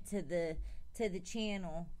content to the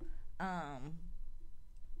channel.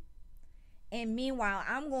 And meanwhile,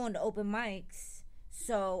 I'm going to open mics,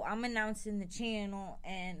 so I'm announcing the channel,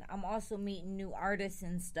 and I'm also meeting new artists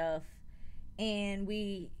and stuff. And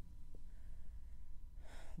we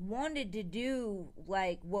wanted to do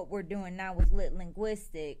like what we're doing now with Lit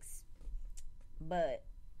Linguistics, but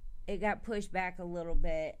it got pushed back a little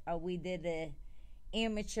bit. We did a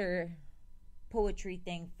amateur poetry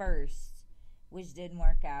thing first, which didn't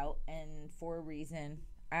work out, and for a reason,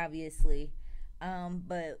 obviously.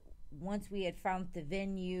 But once we had found the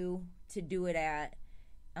venue to do it at,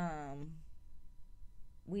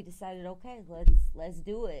 we decided, okay, let's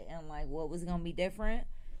do it. And like, what was gonna be different?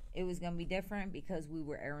 It was gonna be different because we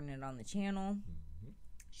were airing it on the channel,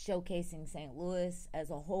 showcasing St. Louis as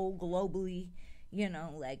a whole globally. You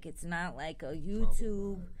know, like, it's not like a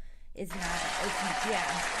YouTube. It's not.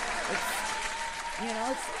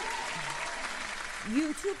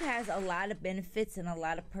 YouTube has a lot of benefits and a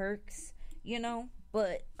lot of perks. You know,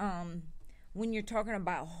 but when you're talking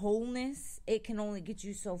about wholeness, it can only get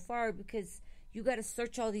you so far because you got to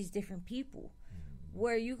search all these different people.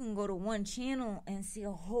 Where you can go to one channel and see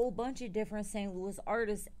a whole bunch of different St. Louis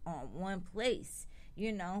artists on one place,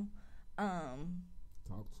 you know.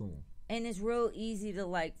 Talk to them. And it's real easy to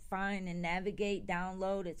like find and navigate,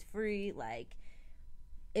 download. It's free, like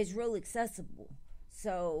it's real accessible.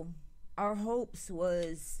 So our hopes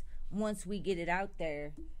was once we get it out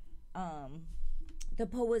there, the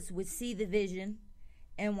poets would see the vision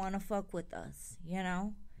and want to fuck with us, you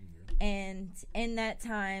know. And in that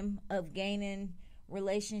time of gaining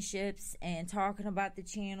relationships and talking about the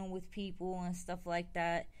channel with people and stuff like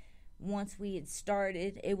that, once we had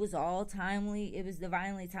started, it was all timely. It was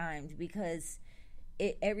divinely timed because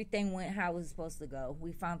everything went how it was supposed to go.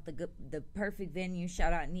 We found the perfect venue.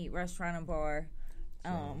 Shout out Neat Restaurant and Bar.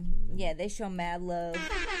 Yeah, they show mad love.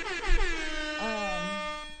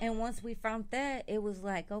 And once we found that, it was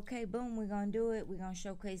like, okay, boom, we're gonna do it. We're gonna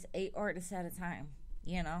showcase 8 artists at a time,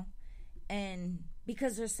 you know. And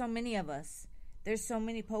because there's so many of us, there's so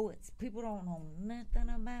many poets, people don't know nothing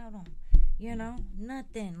about them, you know,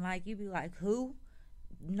 nothing. Like, you be like, who?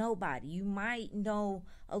 Nobody. You might know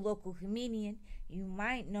a local comedian, you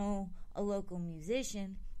might know a local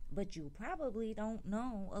musician, but you probably don't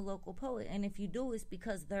know a local poet. And if you do, it's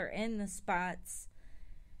because they're in the spots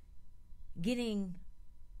getting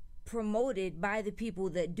promoted by the people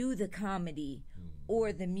that do the comedy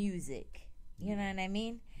or the music. You know what I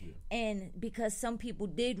mean? Yeah. And because some people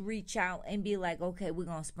did reach out and be like, okay, we're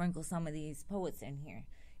going to sprinkle some of these poets in here,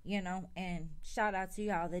 you know, and shout out to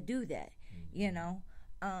y'all that do that, you know,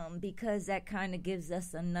 because that kind of gives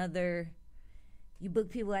us another, you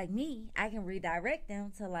book people like me, I can redirect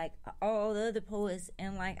them to like all the other poets.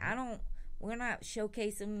 And like, we're not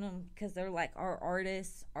showcasing them because they're like our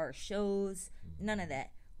artists, our shows, none of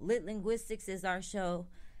that. Lit Linguistics is our show.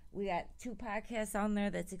 We got 2 podcasts on there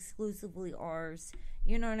that's exclusively ours.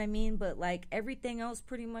 You know what I mean? But, like, everything else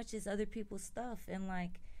pretty much is other people's stuff. And,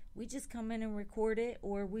 like, we just come in and record it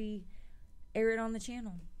or we air it on the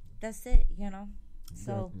channel. That's it, you know?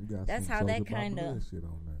 So, that's how that kind of...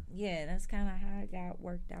 Yeah, that's kind of how it got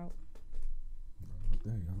worked out. All day.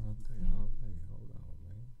 Hold on,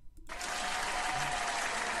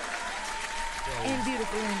 man.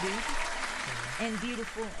 And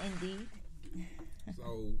beautiful indeed.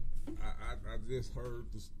 So I just heard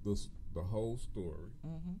the whole story,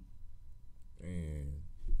 and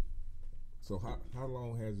so how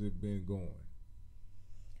long has it been going?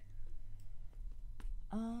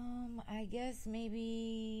 I guess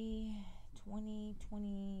maybe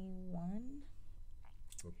 2021.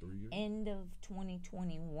 So 3 years. End of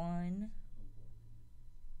 2021.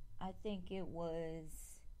 I think it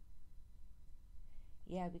was.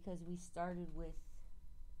 Yeah, because we started with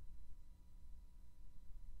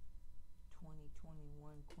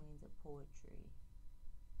 2021 Queens of Poetry.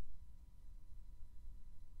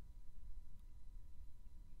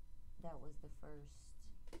 That was the first,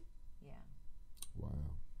 yeah.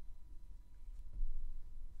 Wow.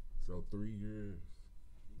 So 3 years.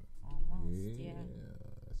 Almost, yeah.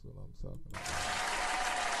 That's what I'm talking about.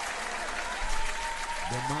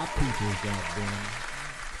 Then my people got done.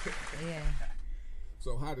 Yeah.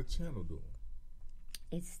 So how the channel doing?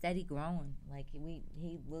 It's steady growing. Like he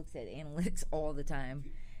looks at analytics all the time,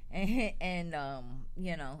 and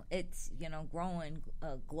you know, it's, you know, growing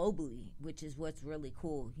globally, which is what's really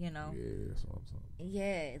cool. You know. Yeah, that's what I'm talking about.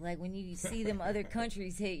 Yeah, like when you see them other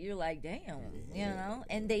countries hit, you're like, damn, you know,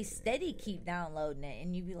 and they steady keep downloading it,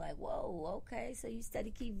 and you be like, whoa, okay, so you steady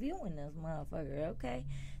keep viewing this motherfucker, okay,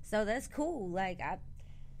 so that's cool. Like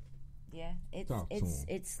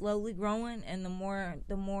it's slowly growing, and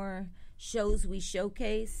the more shows we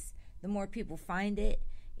showcase, the more people find it,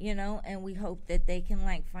 you know, and we hope that they can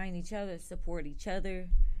like find each other, support each other,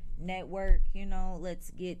 network, you know.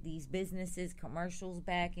 Let's get these businesses, commercials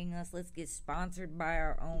backing us. Let's get sponsored by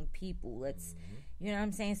our own people. Let's, you know what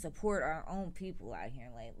I'm saying, support our own people out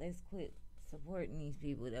here. Like, let's quit supporting these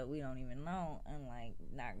people that we don't even know and like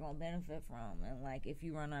not gonna benefit from. And like if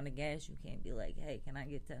you run out of gas, you can't be like, hey, can I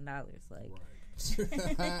get $10? Like,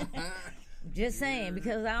 right. Just saying,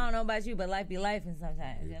 because I don't know about you, but life be life, and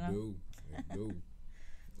sometimes you know. It do.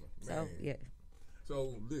 So yeah.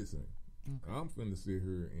 So listen, I'm finna sit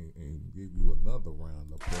here and give you another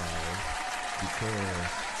round of applause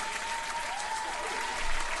because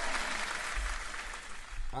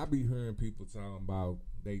I be hearing people talking about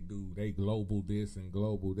they global this and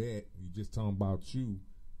global that. You just talking about you.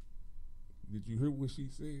 Did you hear what she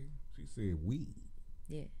said? She said weed.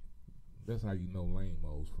 Yeah. That's how you know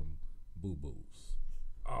lame-os from boo-boos.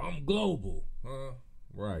 Oh, I'm global. Huh?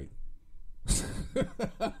 Right.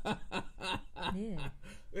 Yeah.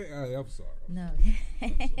 I'm sorry. No.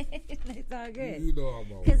 It's all good. You know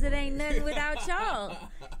I'm all because it ain't nothing without y'all.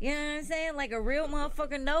 You know what I'm saying? Like a real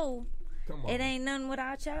motherfucker know. Come on. It ain't nothing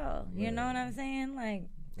without y'all. You know what I'm saying? Like,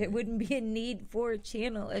 there wouldn't be a need for a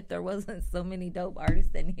channel if there wasn't so many dope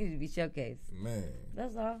artists that needed to be showcased. Man.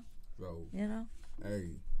 That's all. So, you know?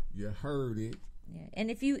 Hey, you heard it. Yeah.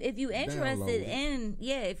 And if you interested in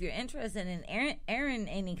if you're interested in airing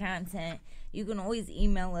any content, you can always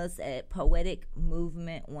email us at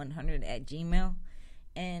poeticmovement100@gmail.com.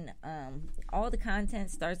 And all the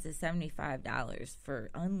content starts at $75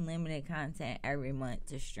 for unlimited content every month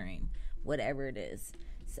to stream, whatever it is.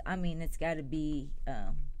 So, I mean, it's got to be,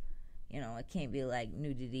 it can't be like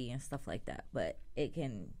nudity and stuff like that, but it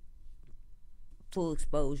can full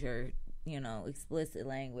exposure, explicit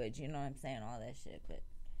language, you know what I'm saying, all that shit. But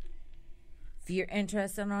if you're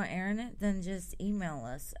interested in airing it, then just email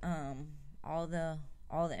us. All the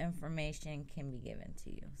information can be given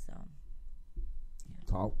to you. So.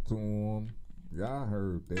 Talk to them. Y'all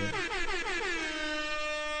heard that.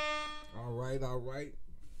 All right.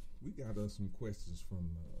 We got us some questions from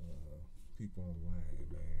people online,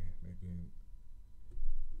 man.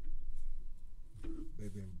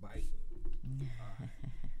 They've been biting.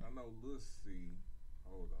 I know. Let's see.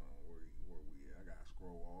 Hold on. Where we at? I gotta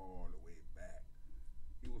scroll all the way back.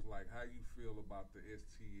 He was like, "How you feel about the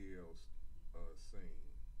STL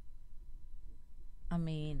scene?" I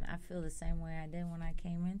mean, I feel the same way I did when I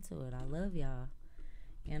came into it. I love y'all.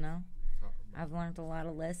 I've learned a lot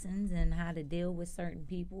of lessons and how to deal with certain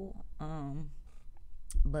people.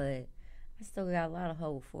 But I still got a lot of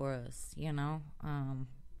hope for us,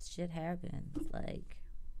 shit happens, but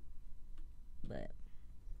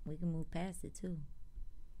we can move past it too.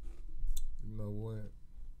 You know what?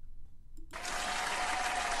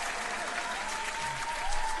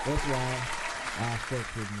 That's why I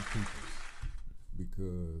fuck with my people.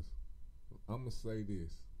 Because I'm going to say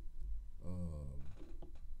this.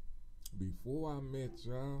 Before I met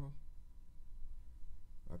y'all,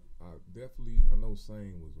 I know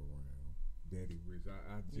Sane was around. Daddy Rich.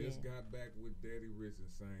 I just got back with Daddy Rich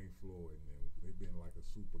and Sane Floyd. And they've been like a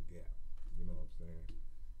super gap. You know what I'm saying?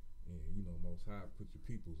 And, Most High put your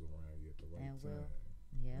peoples around you at the right time.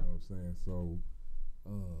 Yeah. You know what I'm saying? So,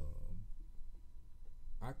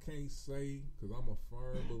 I can't say, because I'm a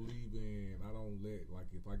firm believer in, I don't let, like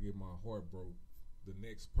if I get my heart broke, the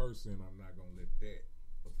next person, I'm not going to let that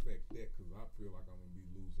affect that, because I feel like I'm going to be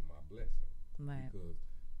losing my blessing. Right. Because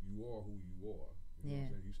you are who you are. You know what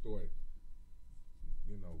I'm saying? You start,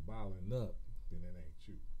 bottling up, then that ain't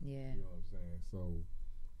you. Yeah. You know what I'm saying? So,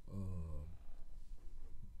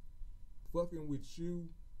 fucking with you,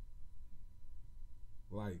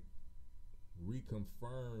 like,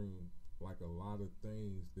 reconfirm like a lot of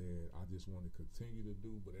things that I just want to continue to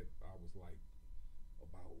do, but I was like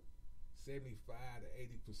about 75 to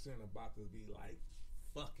 80% about to be like,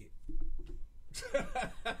 fuck it.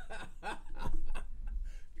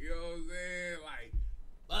 You know what I'm saying? Like,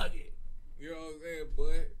 fuck it. You know what I'm saying?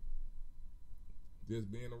 But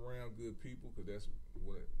just being around good people, because that's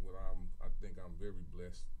what I think I'm very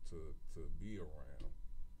blessed to be around.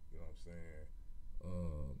 You know what I'm saying?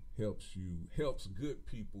 Helps good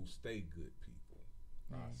people stay good people.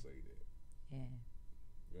 Yeah. I say that. Yeah.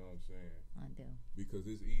 You know what I'm saying? I do. Because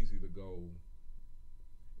it's easy to go,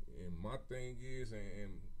 and my thing is,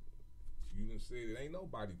 and you done said it, ain't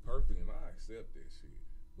nobody perfect, and I accept that shit.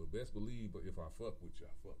 But best believe, if I fuck with you,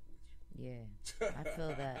 I fuck with you. Yeah, I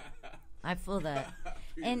feel that. I feel that.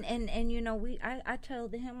 And I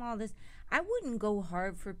told him all this. I wouldn't go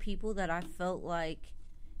hard for people that I felt like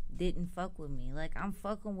didn't fuck with me. Like, I'm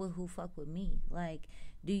fucking with who fuck with me. Like,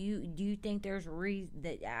 do you think there's a reason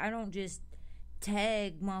that I don't just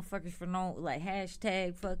tag motherfuckers for no, like,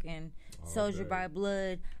 hashtag fucking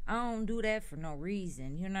Soldierbyblood? I don't do that for no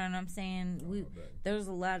reason. You know what I'm saying? There's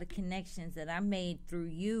a lot of connections that I made through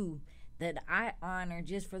you that I honor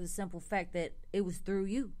just for the simple fact that it was through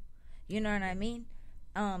you. You know what I mean?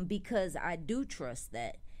 Because I do trust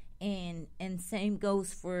that. And same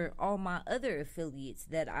goes for all my other affiliates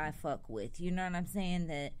that I fuck with. You know what I'm saying?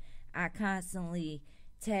 That I constantly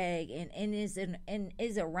tag and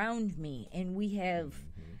is around me, and we have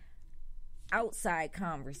outside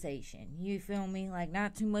conversation. You feel me? Like,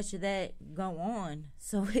 not too much of that go on.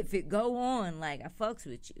 So if it go on, like, I fucks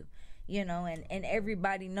with you, you know, and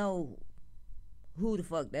everybody know who the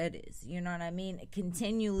fuck that is. You know what I mean?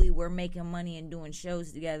 Continually, we're making money and doing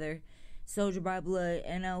shows together. Soldierbyblood,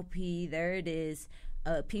 NLP, there it is.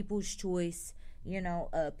 People's Choice, you know,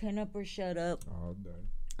 Pin Up or Shut Up. All day.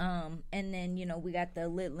 And then, you know, we got the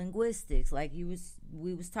lit linguistics, like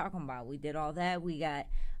we was talking about. We did all that. We got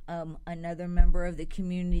another member of the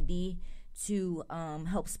community to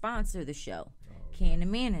help sponsor the show.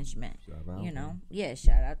 Cannon Management, you know. Yeah,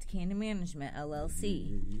 shout out to Cannon Management,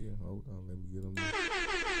 LLC. Yeah, hold on, let me get him.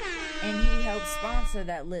 And he helped sponsor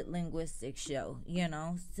that lit linguistics show, you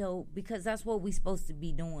know. So, because that's what we supposed to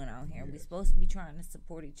be doing out here. We're supposed to be trying to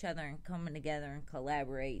support each other and coming together and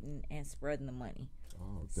collaborating and spreading the money.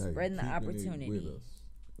 Spreading the opportunity.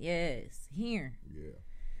 Yes, here. Yeah.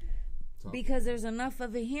 Because there's enough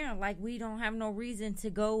of it here. Like, we don't have no reason to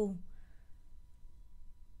go.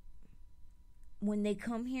 When they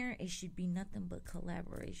come here, it should be nothing but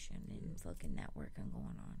collaboration and fucking networking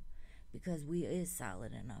going on. Because we is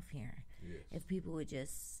solid enough here. Yes. If people would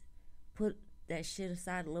just put that shit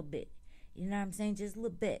aside a little bit. You know what I'm saying? Just a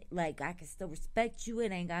little bit. Like, I can still respect you.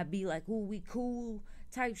 It ain't gotta be like, ooh, we cool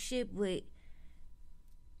type shit, but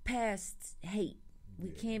past hate. We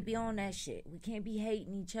can't be on that shit. We can't be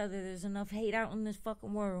hating each other. There's enough hate out in this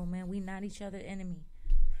fucking world, man. We not each other enemy.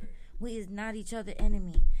 We is not each other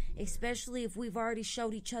enemy. Especially if we've already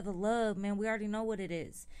showed each other love, man. We already know what it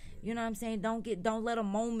is. You know what I'm saying? Don't let a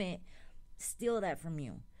moment steal that from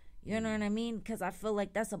you. You know what I mean? Because I feel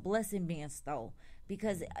like that's a blessing being stole.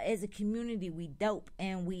 Because as a community, we dope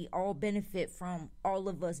and we all benefit from all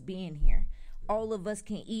of us being here. All of us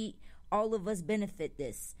can eat. All of us benefit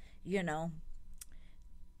this, you know.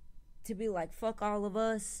 To be like, fuck all of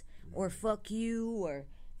us, or fuck you, or,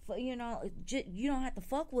 you know, you don't have to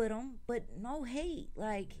fuck with them, but no hate.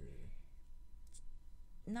 Like,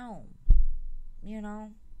 no. You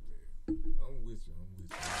know? I'm with you.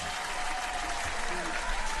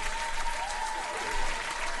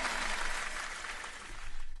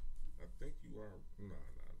 I think you are. No.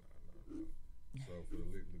 So for the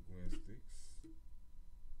lit linguistics,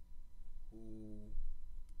 who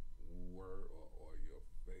were or are your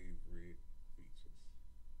favorite features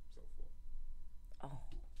so far? Oh.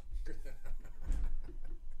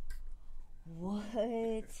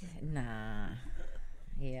 What? Nah.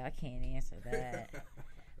 Yeah, I can't answer that.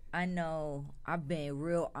 I know I've been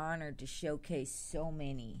real honored to showcase so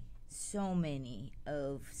many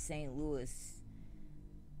of St. Louis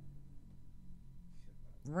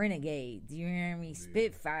renegades. You hear me?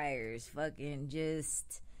 Spitfires. Fucking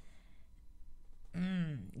just.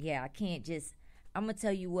 Yeah, I can't just. I'm gonna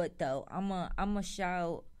tell you what though. I'm gonna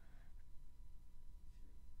shout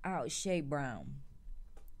out Shay Brown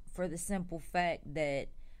for the simple fact that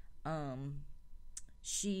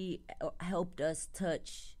she helped us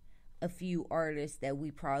touch a few artists that we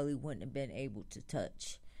probably wouldn't have been able to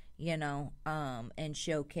touch, you know, and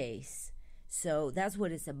showcase. So that's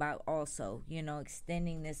what it's about also, you know,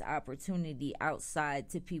 extending this opportunity outside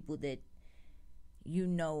to people that you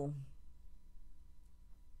know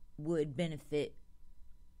would benefit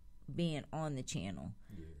being on the channel.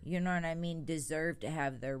 Yeah. You know what I mean? Deserve to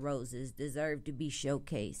have their roses, deserve to be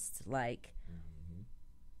showcased. Like,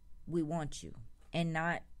 we want you. And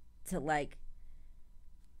not to like,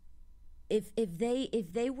 if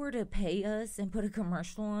they were to pay us and put a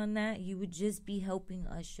commercial on that, you would just be helping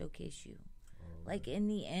us showcase you. Like, in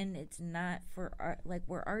the end, it's not for our, like,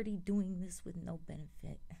 we're already doing this with no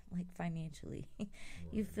benefit, like, financially.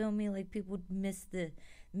 You feel me? Like, people miss the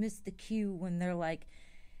cue when they're like,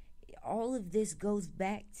 all of this goes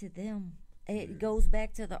back to them. It goes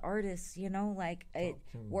back to the artists, you know, like,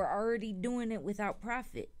 we're already doing it without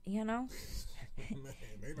profit, you know? Man,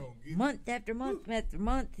 they don't get month after month after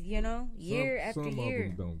month, you know, year after year.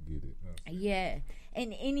 Some of them don't get it. Yeah,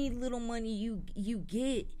 and any little money you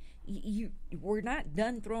get, we're not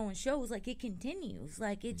done throwing shows. Like, it continues.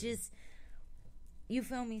 Like, it just, you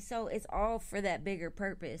feel me? So it's all for that bigger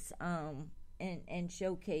purpose, and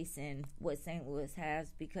showcasing what St. Louis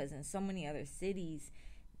has, because in so many other cities,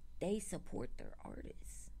 they support their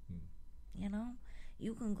artists. You know,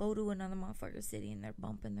 you can go to another motherfucker city and they're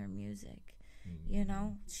bumping their music. You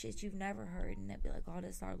know, shit you've never heard, and they'll be like, oh,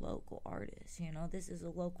 this is our local artist, you know, this is a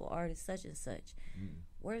local artist, such and such.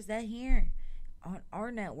 Where's that here? on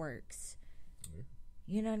our networks.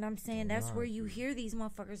 You know what I'm saying? That's where you hear these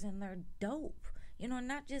motherfuckers and they're dope. You know,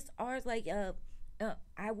 not just ours. Like,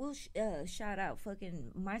 I will shout out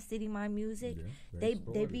fucking My City, My Music.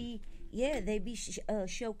 Yeah, they be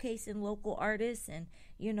showcasing local artists, and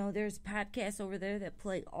you know, there's podcasts over there that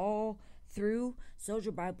play all through.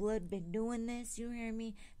 Soldierbyblood been doing this. You hear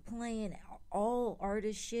me? Playing all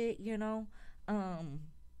artist shit. You know.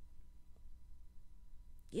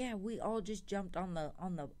 Yeah, we all just jumped on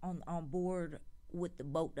board with the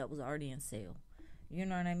boat that was already in sail. You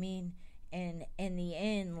know what I mean? And in the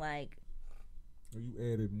end, like, you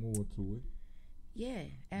added more to it. Yeah,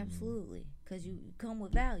 absolutely. Because you come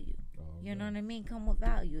with value. You know what I mean? Come with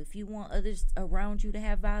value. If you want others around you to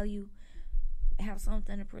have value, have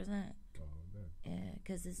something to present. Yeah,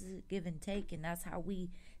 because this is a give and take, and that's how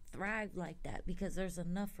we thrive like that, because there's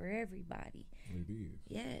enough for everybody. It is.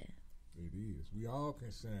 Yeah. It is. We all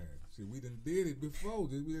can shine. See, we done did it before.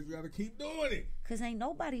 We just got to keep doing it. Because ain't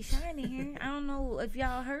nobody shining here. I don't know if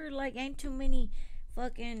y'all heard, like, ain't too many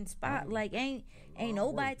fucking spot. Like, ain't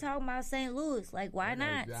nobody talking about St. Louis. Like, why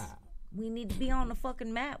not? We need to be on the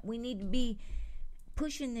fucking map. We need to be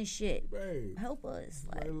pushing this shit. Babe, help us.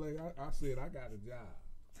 Like I said, I got a job.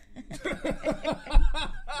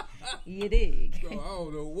 You dig? So I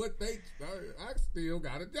don't know what I still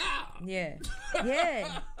got a job. Yeah.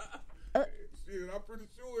 Yeah. Shit, I'm pretty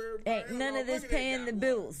sure everybody ain't none of this paying the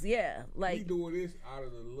bills. Yeah, like we doing this out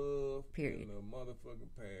of the love, period, and the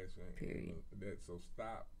motherfucking passion. Period. So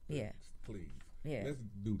stop. Yeah. Please. Yeah. Let's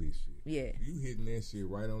do this shit. Yeah. You hitting that shit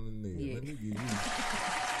right on the nail. Yeah. Let me give you.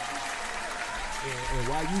 and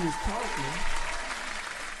while you was talking,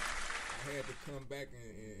 I had to come back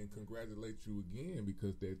and congratulate you again,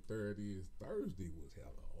 because that 30th Thursday was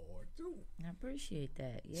hella hard too. I appreciate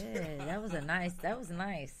that. Yeah, that was nice.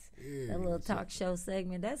 Yeah, that little talk show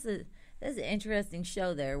segment. That's an interesting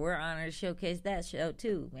show there. We're honored to showcase that show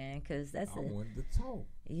too, man, because I wanted to talk.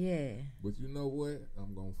 Yeah. But you know what?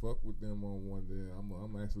 I'm gonna fuck with them on one day.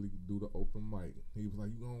 I'm actually do the open mic. He was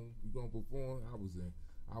like, "You gonna perform?"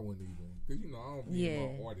 I wasn't even, because you know I don't be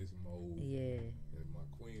in my artist mode. Yeah. And my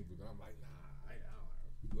queen, but I'm like, nah, I don't.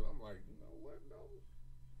 But I'm like, you know what? No.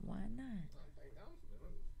 Why not?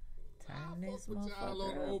 Turn this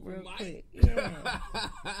motherfucker up real mic. quick. Yeah.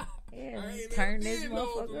 Yeah. Turn this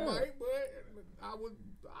motherfucker up. Mic, but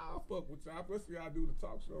I'll fuck with y'all. Especially I do the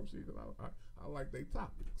talk show shit, because I like they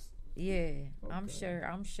topics. Yeah. Okay. I'm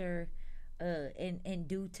sure. In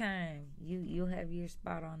due time, you'll have your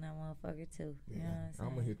spot on that motherfucker too. Yeah. You know what I'm saying?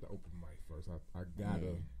 I'm gonna hit the open mic first. I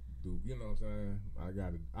gotta do. You know what I'm saying?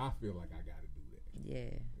 I feel like I gotta do that.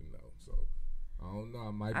 Yeah. You know, so I don't know. I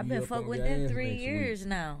might. I've been fucking with them 3 years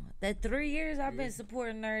now. That 3 years I've been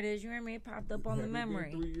supporting Nerdist. You remember it popped up on the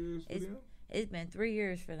memory. Been 3 years for them? It's been 3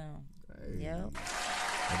 years for them. Hey. Yep.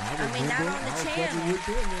 I mean, not on the channel. With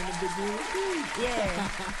them in the beginning.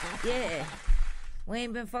 Yeah. We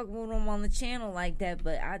ain't been fucking with them on the channel like that,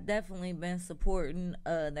 but I definitely been supporting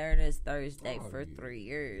Nerdist Thursday for 3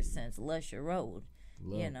 years since Lusher Road.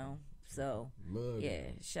 You know. So,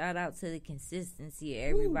 shout out to the consistency of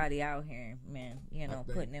everybody out here, man. You know,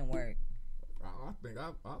 putting in work. I think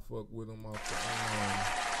I fuck with them off the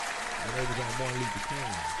when they was on Martin Luther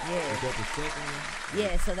King. Yeah. Was that the second one?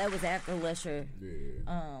 Yeah, so that was after Lusher.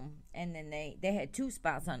 Yeah. And then they had 2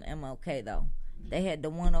 spots on MLK though. They had the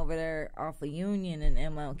one over there off of Union and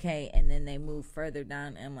MLK, and then they moved further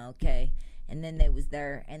down MLK, and then they was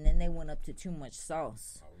there, and then they went up to Too Much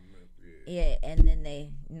Sauce. Yeah, and then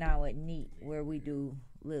they now at Neat where we do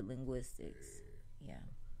Linguistics. Yeah.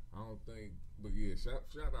 I don't think, but yeah, shout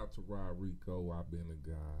out to Rodrigo. I've been a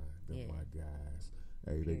guy. They're my guys.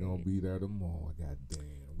 Hey, they gonna be there tomorrow.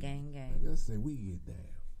 Goddamn. Gang. Like I said, we get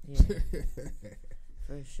down. Yeah.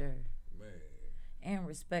 For sure. Man. And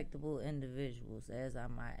respectable individuals, as I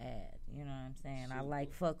might add. You know what I'm saying? I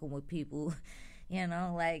like fucking with people, you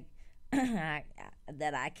know, like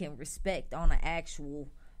that I can respect on an actual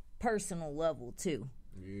personal level too.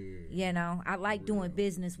 Yeah. You know, I like doing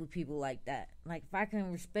business with people like that. Like if I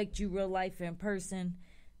can respect you real life in person,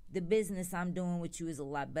 the business I'm doing with you is a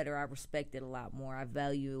lot better. I respect it a lot more. I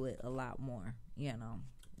value it a lot more. You know,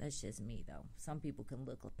 that's just me though. Some people can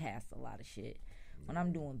look past a lot of shit. When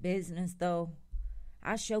I'm doing business though,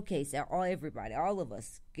 I showcase that everybody, all of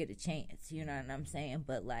us get a chance. You know what I'm saying?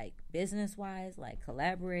 But like business wise, like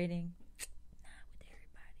collaborating, not with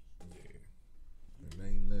everybody. Yeah. And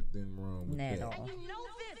ain't nothing wrong with that. At all. And you know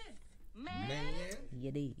this, Man.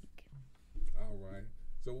 You dig. All right.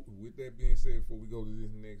 So with that being said, before we go to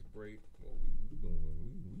this next break, we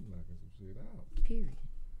knocking some shit out. Period.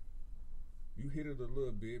 You hit it a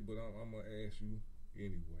little bit, but I'm gonna ask you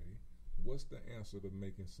anyway. What's the answer to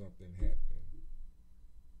making something happen?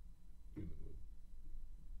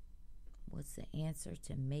 What's the answer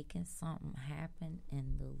to making something happen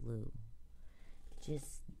in the loo?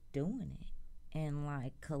 Just doing it. And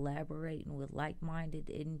like collaborating with like-minded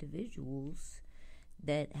individuals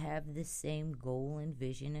that have the same goal and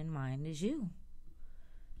vision in mind as you.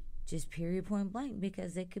 Just period, point blank,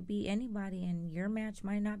 because it could be anybody, and your match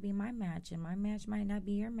might not be my match, and my match might not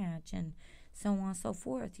be your match, and so on and so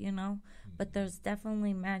forth, you know. But there's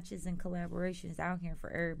definitely matches and collaborations out here for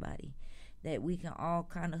everybody that we can all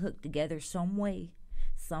kind of hook together some way,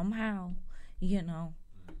 somehow, you know,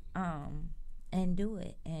 and do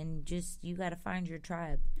it. And just, you got to find your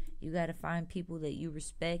tribe. You got to find people that you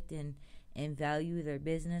respect and value their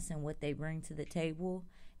business and what they bring to the table,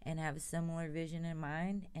 and have a similar vision in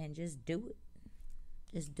mind, and just do it.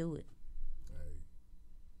 Just do it. Hey.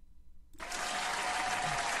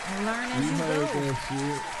 And learn as you heard go. That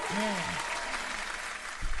shit.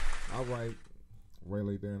 Yeah. All right.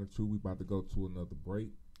 Rayleigh down the truth. We about to go to another break.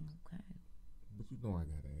 Okay. But you know I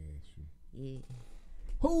gotta ask you. Yeah.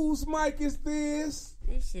 Whose mic is this?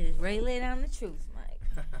 This shit is Rayleigh down the truth, Mike.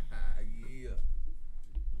 Yeah.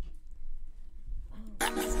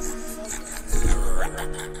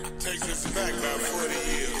 Takes us back about 40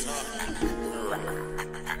 years, huh?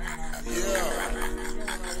 Yeah.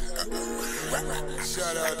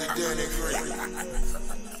 Shout out to Danny Green.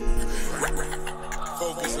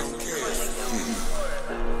 Focus on cash.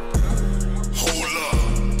 Hold up.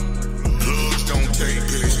 Plugs don't take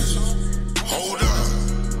pictures. Hold up.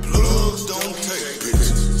 Plugs don't take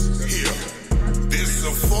pictures. Here. This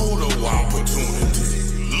a photo opportunity.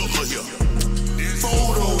 Look here.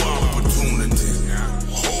 Photo opportunity.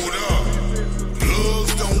 Hold up.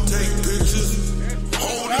 Plugs don't take pictures.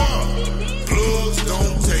 Hold up. Plugs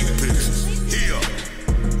don't take pictures. Here.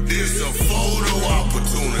 This a photo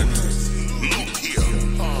opportunity. Look here.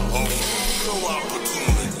 A photo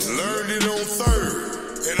opportunity. Learned it on third.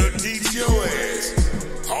 And I'll teach your ass.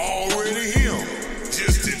 Already him.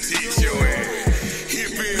 Just to teach your ass.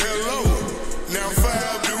 Hippie, hello. Now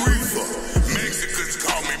file the reefer. Mexicans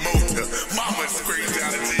call me Mota. Mama screamed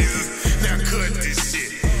out of Jesus. Now cut this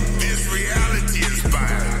shit. This reality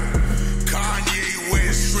inspired. Kanye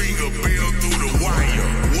West string a bell through the wire.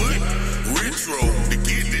 What? Retro to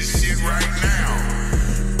get this shit right now.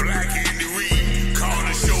 Black Andy Reid called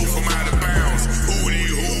the show from out of bounds. Hootie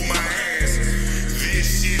hoo my ass. This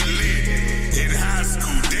shit lit. In high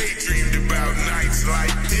school, daydreamed about nights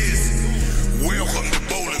like this. Welcome to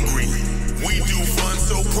Bowling Green. We do fun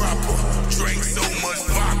so proper. Drink so much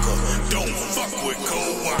vodka. Don't fuck with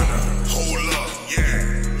cold water. Hold up,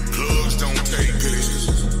 yeah. Plugs don't take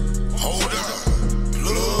pictures. Hold up.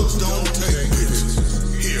 Plugs don't take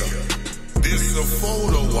pictures. Here. This a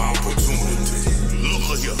photo opportunity.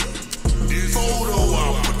 Look here. This photo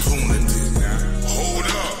opportunity. Hold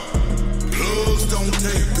up. Plugs don't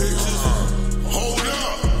take pictures. Hold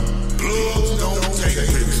up. Plugs don't take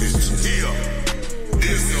pictures. Here.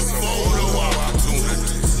 This a photo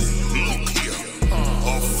opportunity. Look here.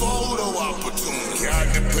 A photo opportunity.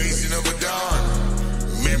 Contemplation of a dawn.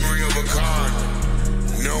 Memory of a con.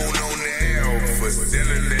 Known on the L for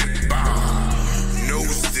selling that bomb.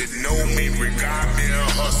 Knows that know me, regard me a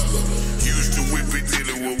hustler. Used to whip it till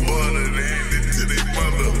it was butter, hand it to their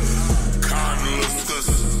mother. Conless,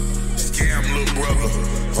 scam little brother.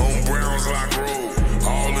 On Browns Lock Road.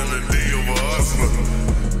 All in the day of a hustler.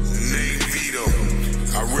 Name Vito.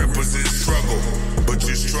 I represent struggle, but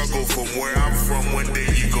you struggle from where I'm from. One day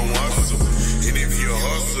you gon' hustle, and if your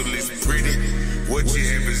hustle is pretty, what you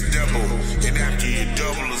have is double, and after you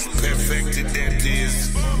double is perfected, that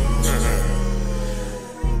is.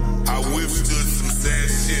 I withstood some sad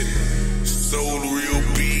shit, sold real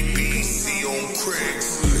BBC on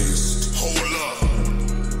Craigslist. Hold up,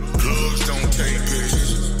 plugs don't take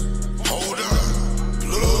pictures. Hold up,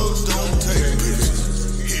 plugs don't take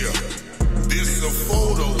pictures. Here. This is a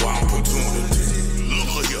photo opportunity.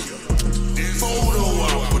 Look here. This photo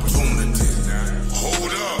opportunity.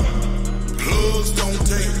 Hold up. Plugs don't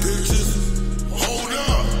take pictures. Hold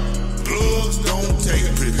up. Plugs don't take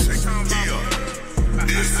pictures. Here.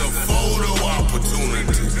 This is a photo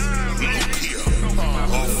opportunity. Look here.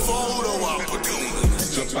 A photo opportunity.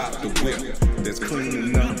 Jump out the whip. That's clean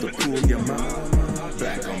enough to pull your mouth.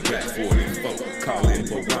 Back on back 44. Call it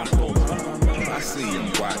Baracco. I see them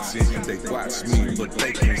watching, they watch me, but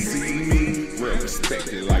they can't see me. Real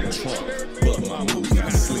respected like Trump, but my moves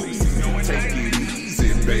not sleep. Take it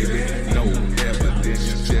easy, baby, no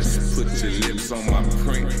evidence. Just put your lips on my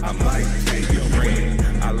print, I might pay your rent.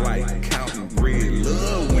 I like counting red,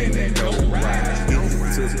 love when it don't rise.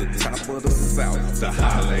 To the top of the south to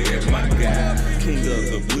holler at my guy. King of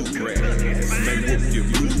the bluegrass, may whoop your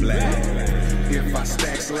blue flag. If I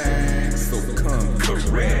stack slacks, so come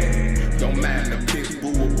correct. Don't mind the pit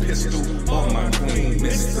bull pistol or my queen,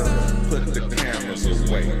 mister. Put the cameras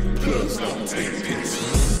away, plugs don't take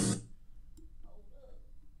pictures.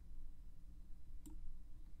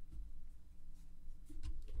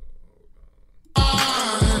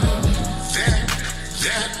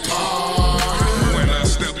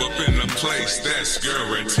 Place that's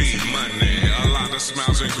guaranteed money. A lot of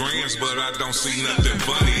smiles and grins, but I don't see nothing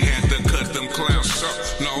funny. Had to cut them clowns short.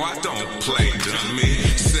 No, I don't play dummy.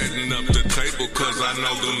 Setting up the table cause I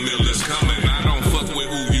know the meal is coming. I don't fuck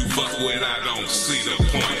with who you fuck with, I don't see the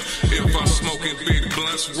point. If I'm smoking big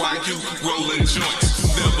blunts, why you rolling joints?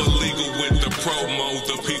 Never legal with the promo,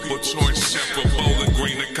 the people choice. Chef of Bowling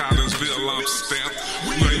Green and Collinsville, I'm stamped.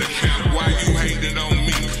 Great account, why you hating on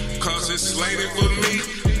me? Cause it's slated for me.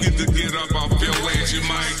 Get to get up off your ass, you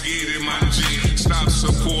might get in my G. Stop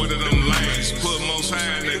supporting them lanes, put most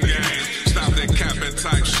high in the game. Stop that capping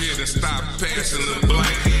type shit and stop passing the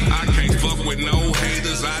blame. I can't fuck with no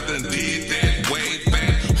haters, I done did that way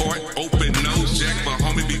back. Heart open, nose jack, but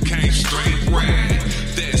homie became straight rag.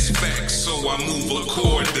 That's facts, so I move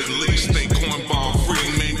accordingly. Stay cornball free,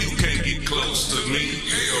 man, you can't get close to me.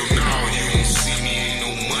 Hell no, you don't see me, ain't no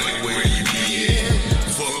money where you be at.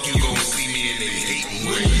 Fuck you gon' see me and they hating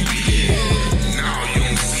where you be at. Now you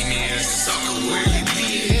don't see me as sucker where you be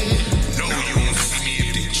at. No, you don't see me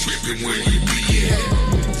if they tripping where you be at.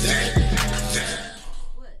 That.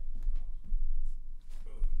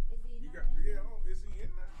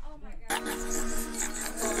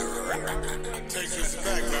 Take us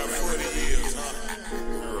back about 40 years, huh?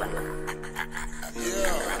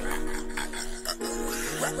 Yeah.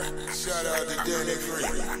 Shout out to Danny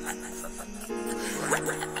Green.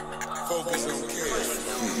 Focus on cash.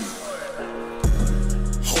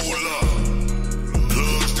 Hold up.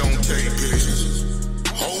 Plugs don't take pictures.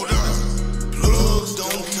 Hold up. Plugs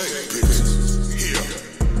don't take pictures. Here.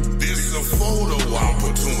 This is a photo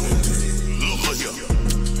opportunity. Look here.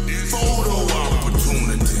 Photo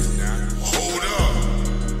opportunity. Hold up.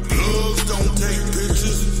 Plugs don't take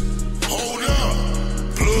pictures. Hold up.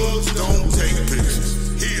 Plugs don't take pictures.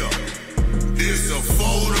 Here. This is a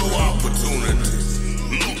photo opportunity.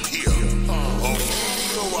 Look here. A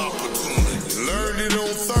photo opportunity. Learn it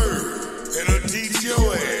on third. And I'll teach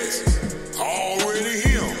your ass. Already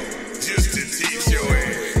him. Just to teach your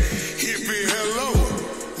ass. Hippie, hello.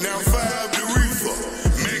 Now 5 the reefer.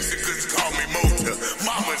 Mexicans call me Mota.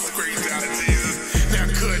 Mama screamed out Jesus. Now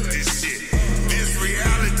cut this shit. This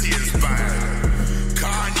reality inspired.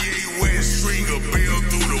 Kanye West string a bell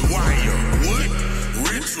through the wire. What?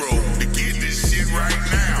 Retro to get this shit right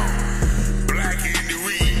now. Black Andy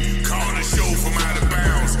Reid called the show from out of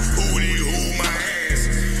bounds. Hootie hoo my ass.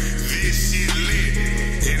 This shit lit.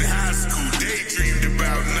 In high school, daydreamed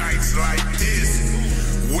about nights like this.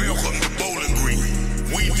 Welcome to Bowling Green.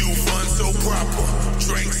 We do fun so proper.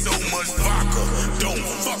 Drink so much vodka. Don't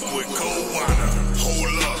fuck with cold water.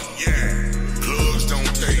 Hold up, yeah. Plugs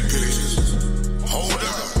don't take pictures. Hold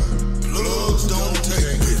up. Plugs don't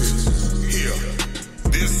take pictures. Here.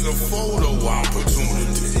 This is a photo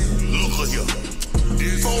opportunity. Look here.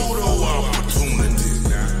 This photo opportunity.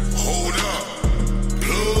 Hold up.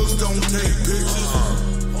 Plugs don't take pictures.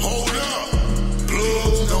 Hold up.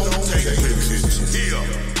 Plugs don't take pictures. Here.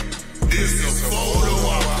 This is a photo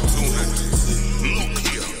opportunity. Look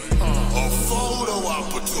here. A photo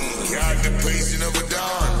opportunity. Occupation of a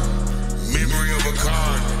don. Memory of a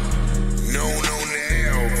con. Known on the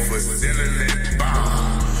L for selling that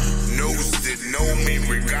bomb. Knows that no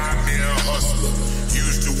memory got me a hustler.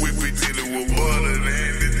 Used to whip it till it was butter and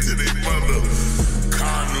hand it to their mother.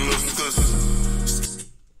 Conless,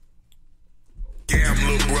 scam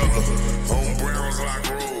little brother. On Browns like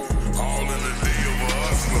road. All in the day of a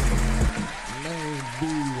hustler.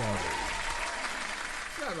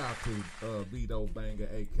 Shout out to Vito Banger,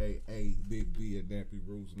 a.k.a. Big B and Nappy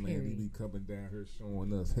Roots, man. He be coming down here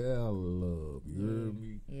showing us hell love. You heard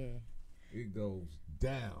me? Yeah. It goes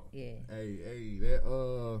down. Yeah. Hey, that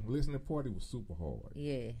listening party was super hard.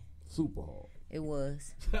 Yeah. Super hard. It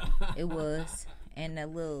was. It was. And that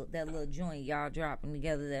little joint y'all dropping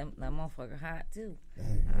together, that motherfucker hot too.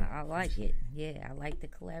 I like it. Yeah, I like the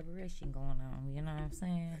collaboration going on. You know what I'm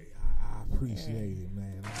saying? Hey, I appreciate it,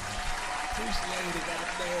 man. Appreciate it,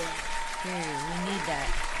 Yeah, we need that.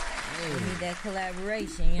 We need that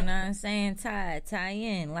collaboration. You know what I'm saying? Tie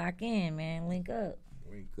in, lock in, man. Link up.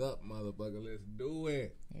 Link up, motherfucker. Let's do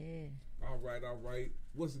it. Yeah. All right.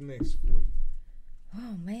 What's next for you?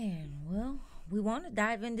 Oh man, well, we want to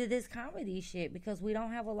dive into this comedy shit because we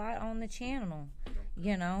don't have a lot on the channel,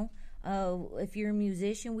 you know. If you're a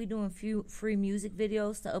musician, we doing few free music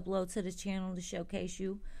videos to upload to the channel to showcase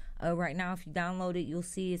you. Right now, if you download it, you'll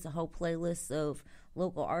see it's a whole playlist of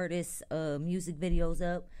local artists' music videos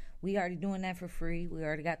up. We already doing that for free. We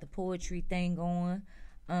already got the poetry thing going.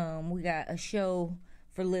 We got a show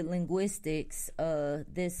for Lit Linguistics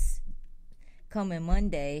this coming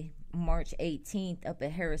Monday, March 18th, up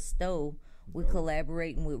at Harris Stowe. We're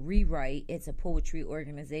collaborating with Rewrite. It's a poetry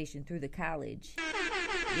organization through the college.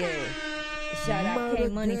 Yeah. Shout out K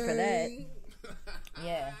Money for that.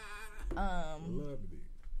 Yeah.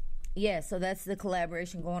 Yeah, so that's the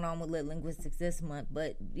collaboration going on with Lit Linguistics this month.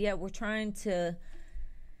 But yeah, we're trying to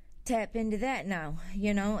tap into that now,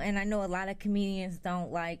 you know. And I know a lot of comedians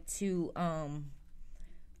don't like to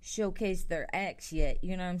showcase their acts yet,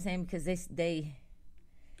 you know what I'm saying? Because they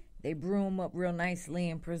brew them up real nicely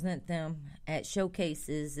and present them at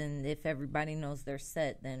showcases, and if everybody knows their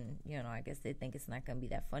set, then, you know, I guess they think it's not going to be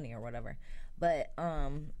that funny or whatever. But,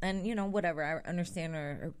 and, you know, whatever, I understand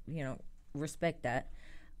or you know, respect that.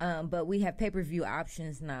 But we have pay-per-view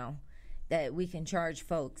options now that we can charge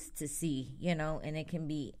folks to see, you know, and it can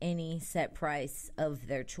be any set price of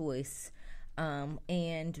their choice.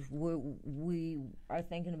 And we are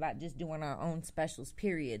thinking about just doing our own specials,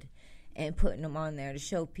 period, and putting them on there to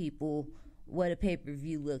show people what a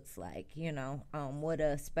pay-per-view looks like, you know, what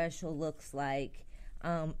a special looks like,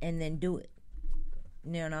 and then do it.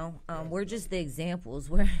 You know, we're just the examples.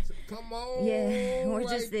 We're just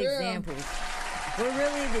the examples. We're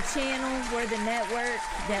really the channel, we're the network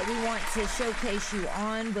that we want to showcase you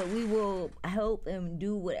on, but we will help and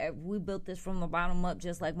do whatever. We built this from the bottom up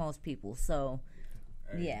just like most people. So,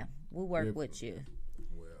 yeah, we'll work with you.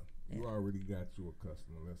 Well, you already got you a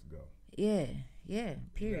customer. Let's go. Yeah, period.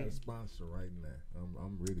 You got a sponsor right now.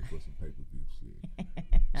 I'm ready for some pay-per-view shit.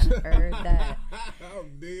 I heard that.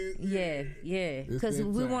 I'm dead. Yeah. Because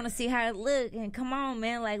we want to see how it look. And come on,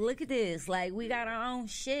 man. Like, look at this. Like, we got our own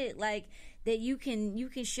shit. Like, that you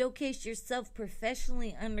can showcase yourself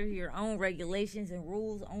professionally under your own regulations and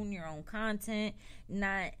rules, own your own content,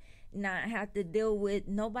 not have to deal with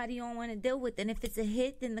nobody you don't want to deal with. And if it's a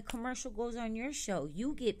hit, then the commercial goes on your show.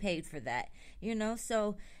 You get paid for that, you know.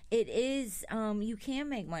 So it is you can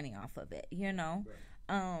make money off of it, you know.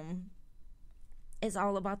 It's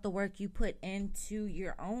all about the work you put into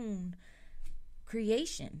your own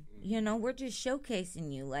creation, you know. We're just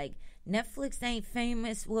showcasing you. Like, Netflix ain't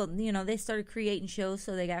famous. Well, you know, they started creating shows,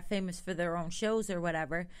 so they got famous for their own shows or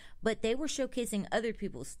whatever, but they were showcasing other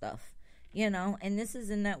people's stuff, you know. And this is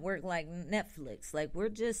a network like Netflix. Like, we're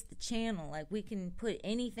just the channel. Like, we can put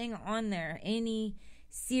anything on there, any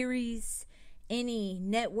series, any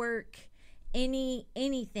network,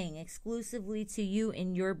 anything exclusively to you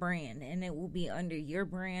and your brand, and it will be under your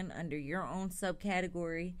brand, under your own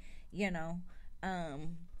subcategory, you know.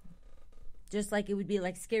 Just like it would be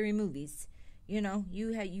like scary movies, you know.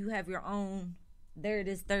 You have your own There It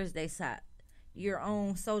Is Thursday slot, your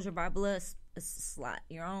own Soldierbyblood slot,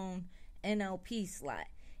 your own NLP slot,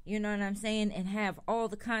 you know what I'm saying, and have all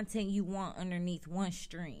the content you want underneath one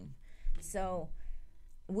stream. So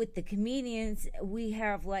with the comedians, we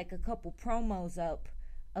have like a couple promos up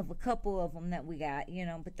of a couple of them that we got, you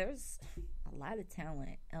know, but there's a lot of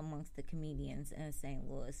talent amongst the comedians in St.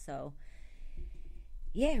 Louis. So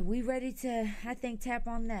yeah, we ready to, I think, tap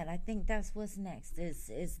on that. I think that's what's next is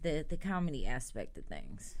the comedy aspect of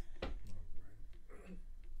things.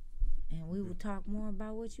 And we will talk more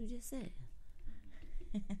about what you just said.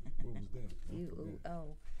 What was that?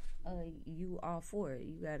 You all for it.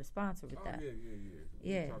 You got a sponsor with that.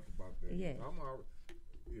 Yeah. We talked about that. Yeah.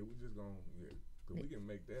 We just gonna, because we can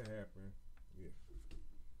make that happen.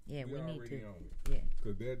 Yeah, we need to. On it. Yeah.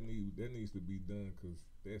 Because that needs to be done, because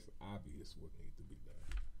that's obvious what needs to be done.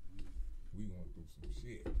 We going through some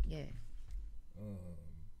shit. Yeah.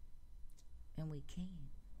 And we can.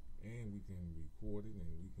 And we can record it, and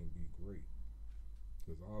we can be great.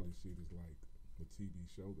 Because all this shit is like a TV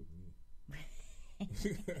show to me.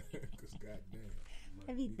 Because goddamn.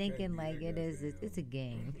 I be thinking like it is. It's a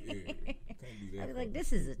game. Yeah. Can't be that. I be like,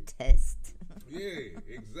 this is a test. Yeah,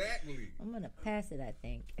 exactly. I'm gonna pass it, I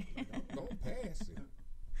think. Don't pass it.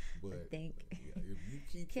 But I think. Yeah, if you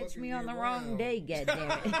keep catch me on the around, wrong day,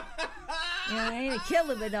 goddammit. You know, I ain't a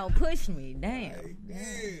killer, but don't push me. Damn.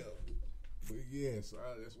 Damn. But yes,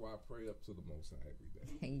 that's why I pray up to the Most High every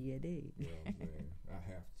day. You did. You know what I'm saying? I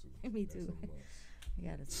have to. Me too. I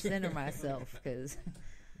gotta center myself, because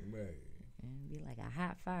man, be like a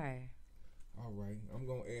hot fire. All right, I'm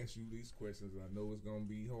gonna ask you these questions. I know it's gonna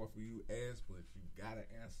be hard for you to ask, but you gotta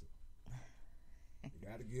answer. You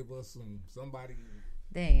got to give us somebody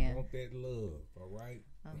Damn. want that love, all right?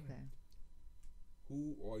 Okay.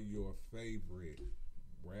 Who are your favorite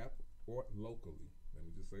rap or locally? Let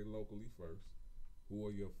me just say locally first. Who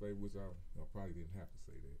are your favorites? I probably didn't have to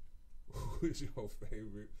say that. Who is your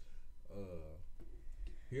favorite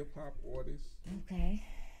hip hop artist? Okay.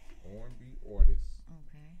 R&B artist.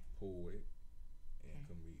 Okay. Poet and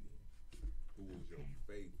comedian. Who is your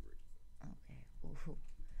favorite? Okay. Ooh.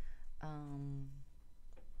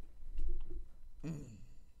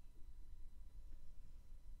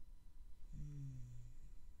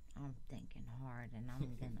 I'm thinking hard, and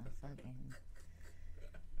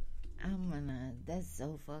that's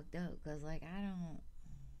so fucked up, because, like, I don't.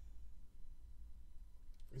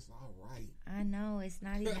 It's all right. I know, it's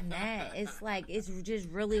not even that. It's like, it's just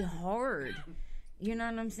really hard. You know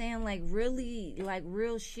what I'm saying? Like, really, like,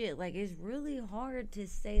 real shit. Like, it's really hard to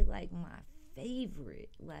say, like, my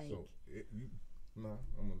favorite. Like, so, I'm going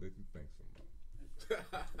to let you think some more.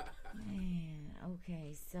 Man,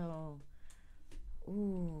 okay, so,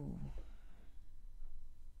 ooh.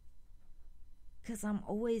 Because I'm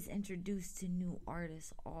always introduced to new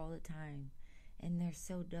artists all the time. And they're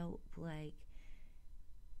so dope. Like,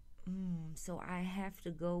 so I have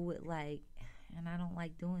to go with, like, and I don't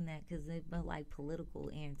like doing that because they've been, like, political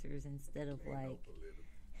answers instead of, like.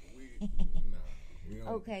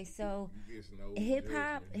 Okay, so hip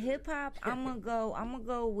hop. I'm gonna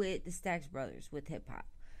go with the Stax Brothers with hip hop.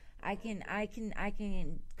 I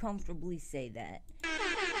can comfortably say that.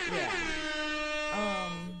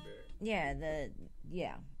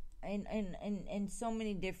 Yeah. And so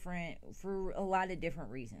many different, for a lot of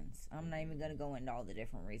different reasons. I'm not even gonna go into all the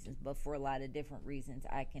different reasons, but for a lot of different reasons,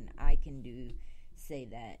 I can say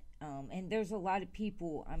that. And there's a lot of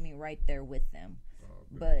people, I mean, right there with them.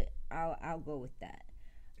 But I'll go with that.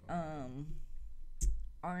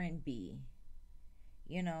 R&B.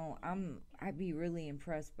 You know, I'd be really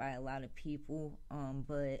impressed by a lot of people,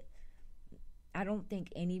 but I don't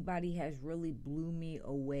think anybody has really blew me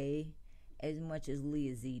away as much as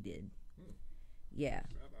Leah Z did. Yeah.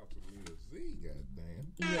 Shout out to Leah Z, goddamn.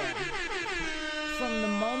 Yeah. From the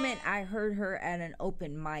moment I heard her at an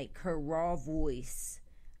open mic, her raw voice,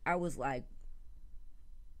 I was like,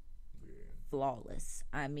 flawless.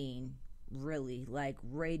 I mean, really, like,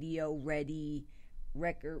 radio ready,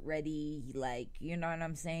 record ready, like, you know what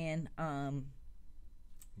I'm saying?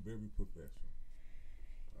 Very professional.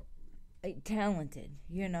 Talented,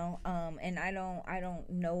 you know, and I don't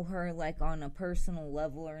know her, like, on a personal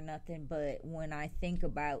level or nothing, but when I think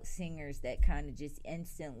about singers that kind of just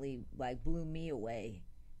instantly, like, blew me away,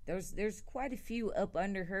 there's quite a few up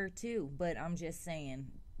under her too, but I'm just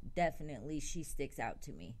saying, definitely she sticks out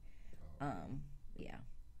to me. Yeah.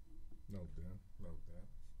 No doubt.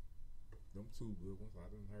 Them two good ones. I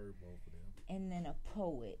done heard both of them. And then a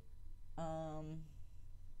poet.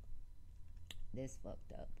 This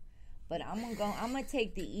fucked up. But I'm gonna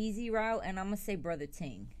take the easy route, and I'm gonna say Brother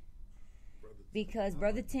Ting. Because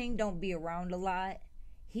Brother Ting don't be around a lot.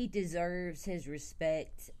 He deserves his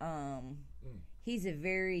respect. He's a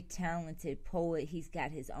very talented poet. He's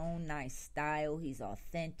got his own nice style. He's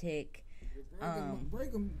authentic.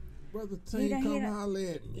 Break him, Brother Ting, come holler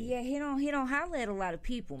at me. Yeah, he don't holler at a lot of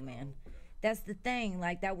people, man. That's the thing.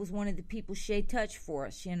 Like, that was one of the people Shay touched for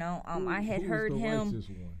us, you know. I had heard him.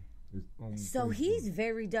 So he's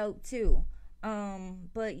very dope too.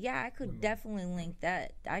 But yeah, I could definitely link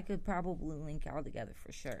that. I could probably link all together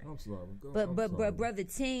for sure. I'm sorry. But Brother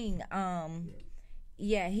Ting,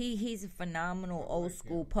 yeah, he's a phenomenal old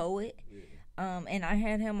school poet. And I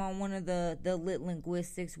had him on one of the Lit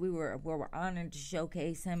Linguistics. We were honored to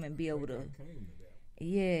showcase him and be able to.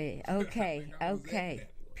 Yeah. Okay.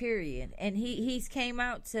 Period. And he's came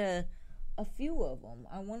out to a few of them.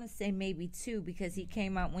 I want to say maybe two, because he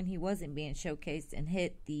came out when he wasn't being showcased and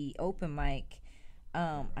hit the open mic.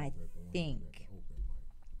 I think.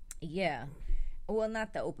 Yeah. Well,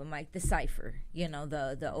 not the open mic, the cipher. You know,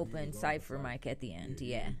 the open cipher mic at the end.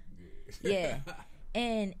 Yeah.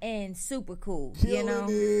 And super cool, you know.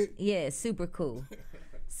 Yeah, super cool.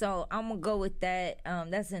 So I'm gonna go with that.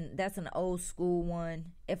 That's an old school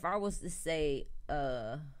one. If I was to say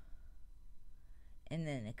and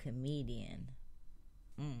then a comedian.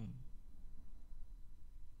 I'm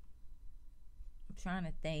trying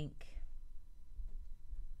to think.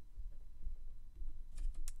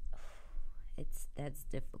 That's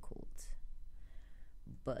difficult.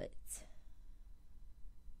 But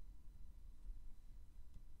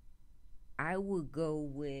I would go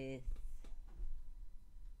with.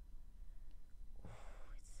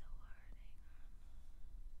 It's so hard.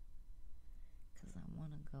 Because I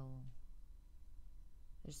want to go.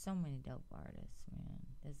 There's so many dope artists, man.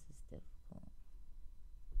 This is difficult.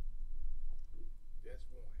 That's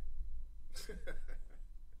one.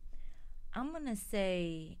 I'm gonna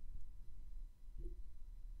say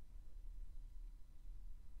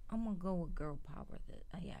I'm gonna go with girl power.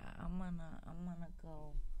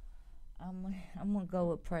 I'm gonna go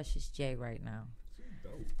with Precious J right now. She's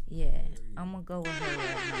dope. Yeah, I'm gonna go with her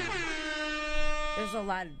right now. There's a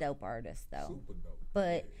lot of dope artists though. Super dope.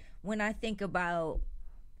 But when I think about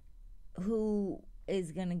who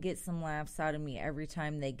is gonna get some laughs out of me every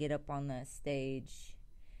time they get up on that stage,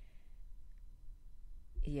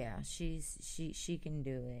 yeah, she can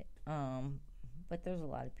do it. But there's a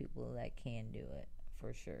lot of people that can do it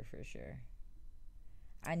for sure.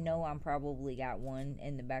 I know I'm probably got one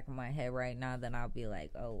in the back of my head right now that I'll be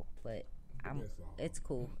like, oh, but it's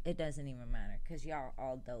cool. It doesn't even matter because y'all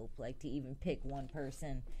all dope. Like to even pick one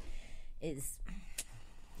person is.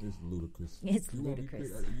 It's ludicrous. It's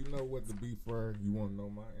ludicrous. You know what to be for? You want to know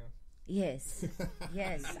my answer? Yes,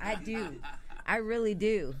 yes, I do. I really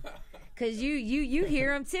do. Cause you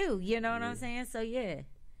hear them too. You know what I'm saying? So yeah.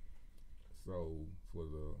 So for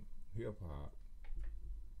the hip hop,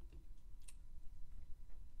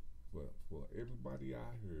 for everybody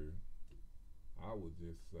out here, I would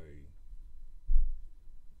say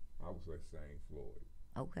Saint Floyd.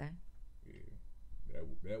 Okay. Yeah,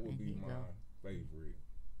 that would be my favorite.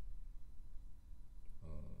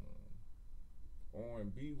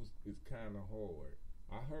 R&B is kind of hard.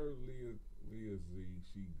 I heard Leah Z,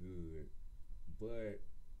 she good, but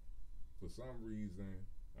for some reason,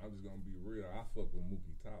 I'm just gonna be real. I fuck with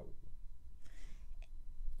Mookie Tolliver.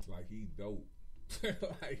 Like he dope.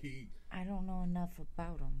 I don't know enough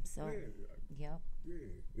about him, so yep.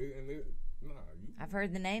 Yeah, and I've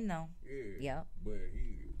heard the name though. Yeah. Yep. But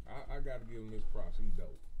I gotta give him his props. He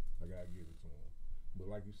dope. I gotta give it to him. But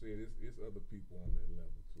like you said, it's other people on that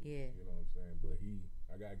level too. Yeah. You know what I'm saying? But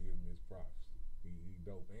I gotta give him his props. He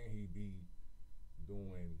dope, and he be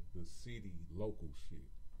doing the city local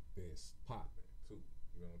shit that's popping too.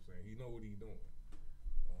 You know what I'm saying? He know what he doing.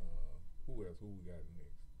 Who else? Who we got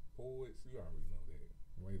next? Poets, you already know that.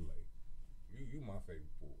 Waylay. You my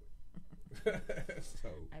favorite poet.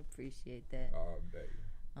 So I appreciate that. All day.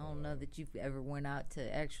 I don't know that you've ever went out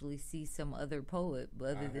to actually see some other poet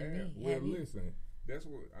other than me. Well, listen, that's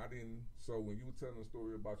what I didn't. So when you were telling the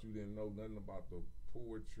story about you didn't know nothing about the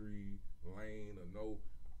poetry lane or no,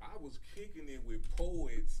 I was kicking it with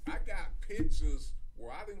poets. I got pictures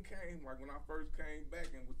where I didn't came, like when I first came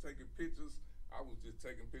back and was taking pictures, I was just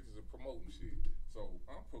taking pictures of promoting shit. So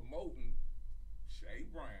I'm promoting Shay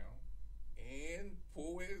Brown and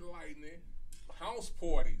Poet Lightning house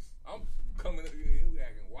parties. I'm coming in, we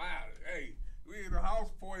acting wild. Hey, we in the house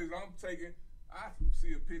parties. I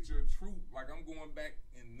see a picture of Truth, like I'm going back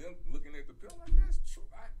and them looking at the film, like that's true.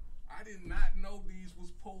 I did not know these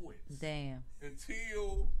was poets. Damn.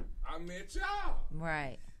 Until I met y'all.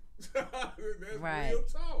 Right. That's right. Real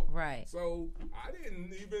talk. Right. So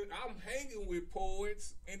I'm hanging with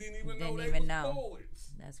poets and didn't even know they was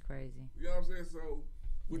poets. That's crazy. You know what I'm saying? So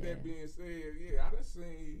with that being said, yeah,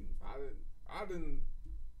 I done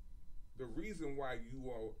the reason why you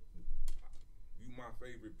my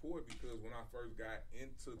favorite poet, because when I first got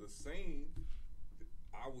into the scene,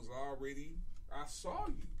 I saw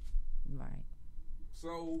you. Right.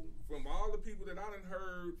 So from all the people that I done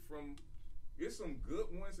heard from, it's some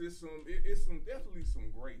good ones. It's some definitely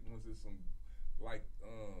some great ones. It's some like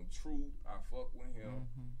Truth. I fuck with him.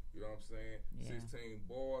 Mm-hmm. You know what I'm saying? Yeah. 16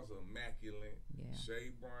 Bars, Immaculate. Yeah.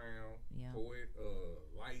 Shay Brown. Yeah. Poet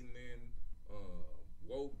Lightning.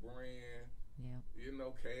 Woke Brand. Yeah. You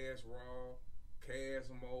know, Cash Raw,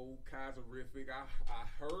 Casmo, Kaiserific. I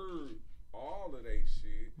heard all of that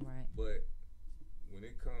shit. Right. But when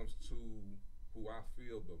it comes to who I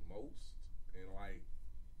feel the most, and like,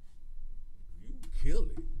 you kill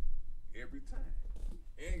it every time.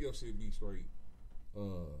 And your shit be straight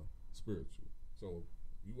spiritual. So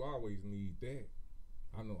you always need that.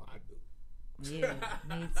 I know I do. Yeah,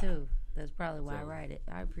 me too. That's probably why I write it.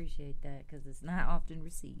 I appreciate that because it's not often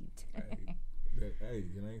received. Hey,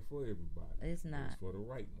 it ain't for everybody. It's not. It's for the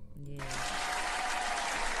right one. Yeah.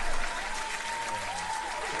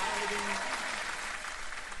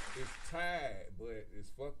 It's tied, but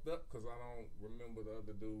it's fucked up because I don't remember the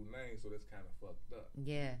other dude's name, so that's kind of fucked up.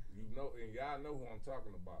 Yeah. You know, and y'all know who I'm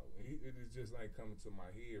talking about. It just ain't coming to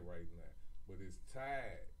my head right now, but it's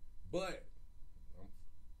tied. But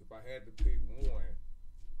if I had to pick one,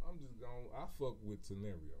 I fuck with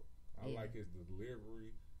Scenario. I like his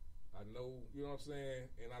delivery. I know, you know what I'm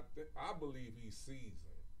saying? And I believe he's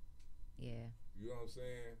seasoned. Yeah. You know what I'm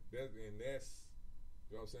saying? That's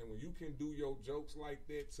You know what I'm saying? When you can do your jokes like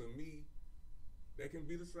that, to me, they can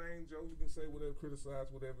be the same joke. You can say whatever,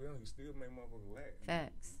 criticize whatever, and you still make motherfuckers laugh.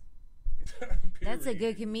 Facts. That's a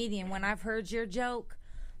good comedian. When I've heard your joke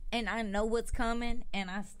and I know what's coming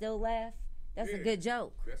and I still laugh, that's a good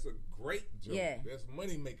joke. That's a great joke. Yeah. That's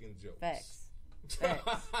money-making jokes. Facts.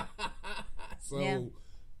 Facts. So I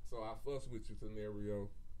fuss with you, scenario.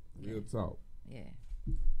 Real talk. Yeah.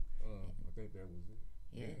 I think that was it.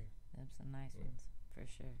 Yeah. Them some nice ones. For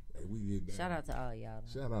sure. Hey, we get that. Shout out to all y'all.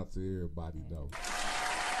 Though. Shout out to everybody, though.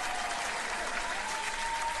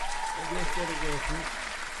 And just for the record,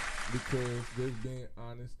 because just being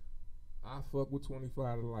honest, I fuck with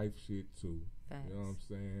 25 to life shit too. Facts. You know what I'm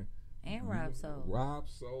saying? And Rob Soul. Rob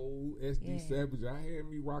Soul, SD Savage. I had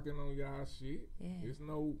me rocking on y'all shit. Yeah. It's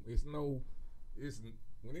when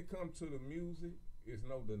it comes to the music, it's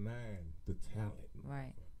no denying the talent.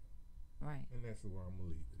 Right. Right. And that's where I'm gonna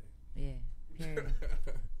leave it at. Yeah. Period.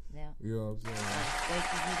 Yeah. You know what I'm saying? I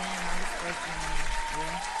respect you then. I respect you, man.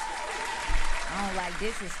 Yeah. I don't like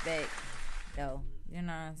disrespect, though. You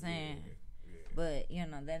know what I'm saying? Yeah. But you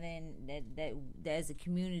know that as a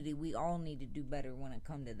community, we all need to do better when it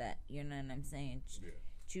comes to that. You know what I'm saying?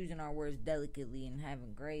 Choosing our words delicately and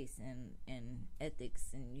having grace and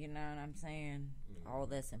ethics, and you know what I'm saying. All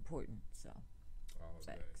that's important. So, all facts.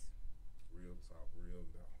 That. Real talk, real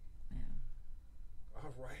talk. Yeah.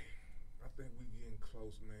 All right. I think we getting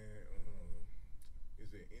close, man.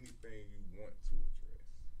 Is there anything you want to address?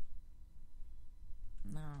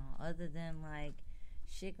 No, other than like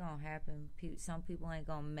shit gonna happen. Some people ain't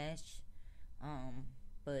gonna mesh,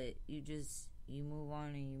 but you move on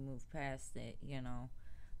and you move past it. You know,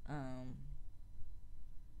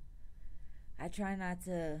 I try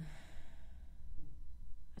to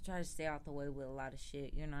stay out the way with a lot of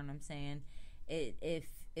shit. You know what I'm saying?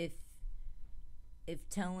 If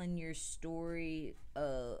telling your story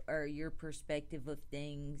or your perspective of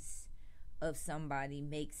things of somebody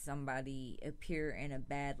makes somebody appear in a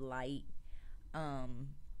bad light,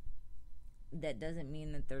 that doesn't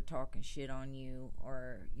mean that they're talking shit on you,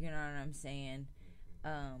 or you know what I'm saying.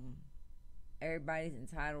 Everybody's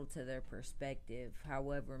entitled to their perspective.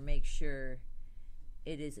 However, make sure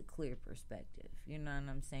it is a clear perspective. You know what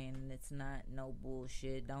I'm saying? And it's not no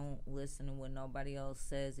bullshit. Don't listen to what nobody else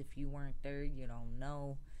says. If you weren't there, you don't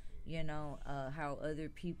know. You know, how other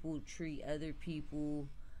people treat other people.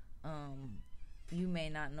 You may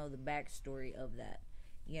not know the backstory of that.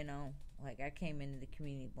 You know, like I came into the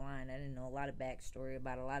community blind. I didn't know a lot of backstory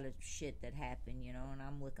about a lot of shit that happened, you know, and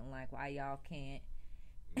I'm looking like, why y'all can't?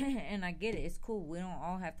 And I get it. It's cool. We don't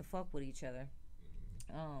all have to fuck with each other.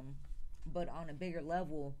 But on a bigger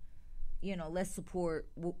level, you know, let's support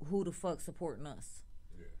who the fuck supporting us.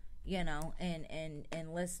 Yeah. You know,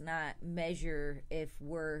 and let's not measure if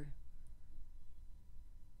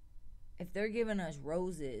they're giving us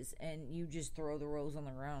roses and you just throw the rose on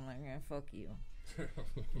the ground like, man, fuck you.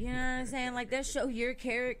 You know what I'm saying? Like, that show your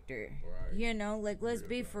character. Right. You know, like, let's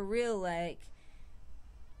be for real, like.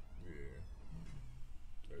 Yeah.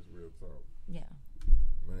 That's real talk. Yeah.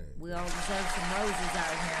 Man. We all deserve some roses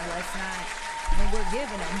out here. Let's not, when we're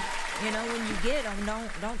giving them, you know, when you get them,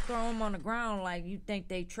 don't throw them on the ground like you think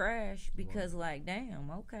they trash, because, like,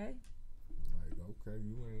 damn, okay. Like, okay,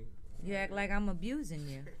 you ain't. You act like I'm abusing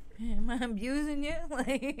you. Am I abusing you?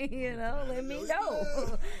 Like, you know, let me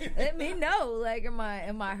know. Let me know. Like, am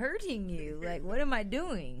I hurting you? Like, what am I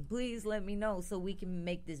doing? Please let me know so we can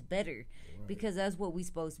make this better. Right. Because that's what we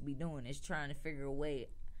supposed to be doing, is trying to figure a way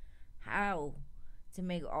how to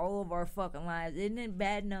make all of our fucking lives. Isn't it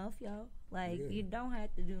bad enough, y'all? Like, you don't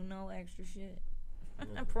have to do no extra shit.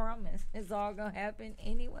 I promise. It's all gonna happen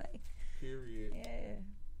anyway. Period. Yeah. Man.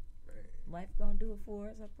 Life gonna do it for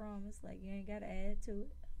us, I promise. Like, you ain't gotta add to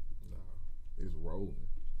it. Nah, it's rolling.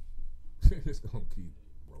 It's gonna keep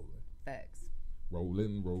rolling. Facts.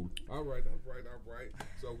 Rolling. All right.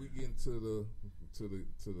 So we get into the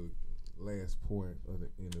last point of the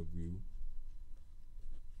interview.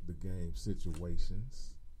 The game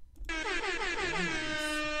situations. I'm trying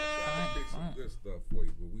to pick some good stuff for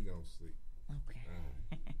you, but we gonna see. Okay. All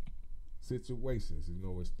right. Situations. You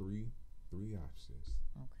know, it's three options.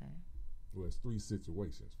 Okay. Well, it's three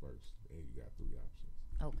situations first, and you got three options.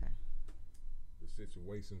 Okay. The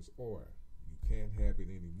situations are: you can't have it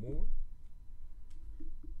anymore,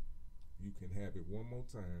 you can have it one more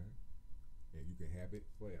time, and you can have it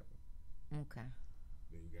forever. Okay.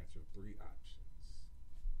 Then you got your three options.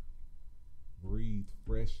 Breathe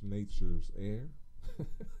fresh nature's air.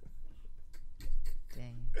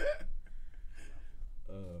 Dang.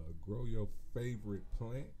 Grow your favorite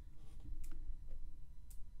plant.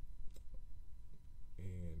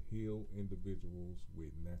 And heal individuals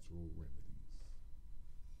with natural remedies.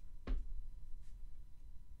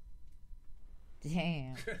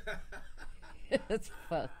 Damn. That's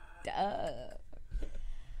fucked up.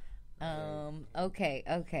 Okay.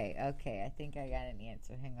 I think I got an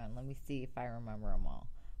answer. Hang on. Let me see if I remember them all.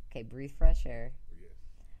 Okay, breathe fresh air. Yes.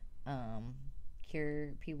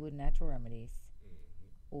 Cure people with natural remedies.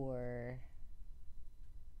 Or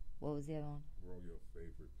what was the other one? Grow your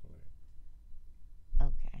favorite plant.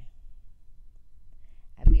 Okay.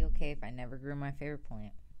 I'd be okay if I never grew my favorite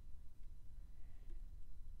plant.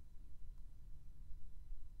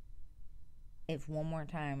 If one more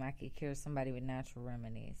time I could cure somebody with natural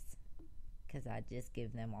remedies, because I just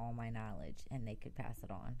give them all my knowledge and they could pass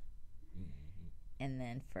it on. And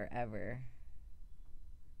then forever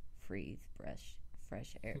breathe fresh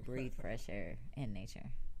air in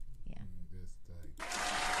nature. Yeah. That's tight.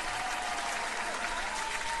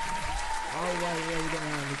 All right, way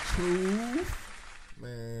down the truth.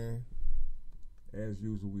 Man, as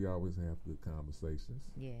usual, we always have good conversations.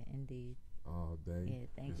 Yeah, indeed. All day. Yeah,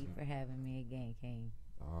 thank you for having me again, King.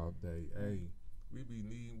 All day. Hey, we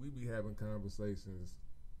be having conversations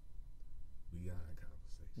beyond conversations.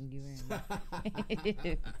 You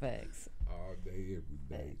right. Facts. All day, every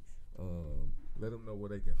day. Facts. Let them know where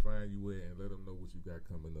they can find you at, and let them know what you got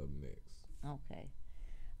coming up next. Okay.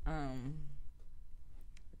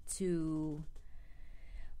 To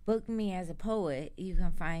book me as a poet, you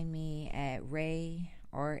can find me at Ray,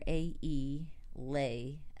 R-A-E,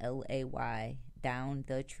 Lay, L-A-Y, Down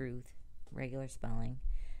the Truth, regular spelling,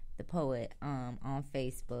 the poet, on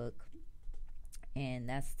Facebook. And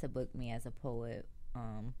that's to book me as a poet.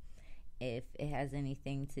 If it has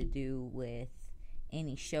anything to do with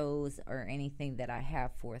any shows or anything that I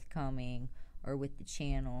have forthcoming or with the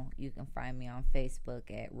channel, you can find me on Facebook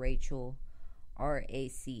at Rachel,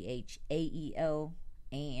 R-A-C-H-A-E-L,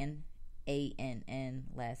 and A-N-N,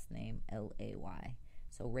 last name L-A-Y.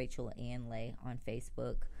 So Rachel Ann Lay on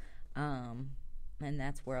Facebook. And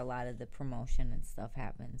that's where a lot of the promotion and stuff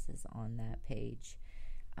happens, is on that page,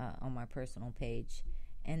 on my personal page.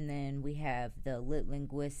 And then we have the Lit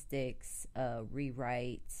Linguistics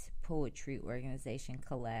Rewrite Poetry Organization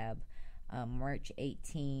collab, March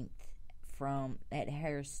 18th at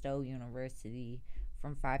Harris-Stowe University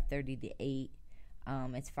from 5:30 to 8.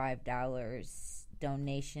 It's $5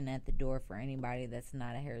 donation at the door for anybody that's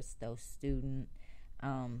not a Harris-Stowe student.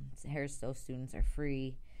 Harris-Stowe students are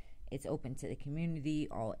free. It's open to the community,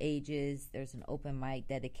 all ages. There's an open mic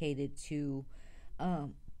dedicated to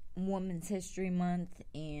Women's History Month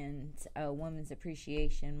and Women's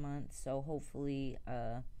Appreciation Month. So hopefully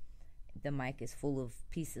the mic is full of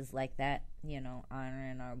pieces like that,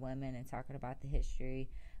 honoring our women and talking about the history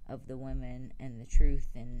of the women and the truth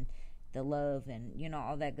and the love and,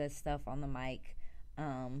 all that good stuff on the mic.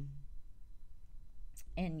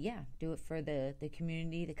 And yeah, do it for the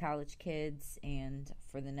community, the college kids, and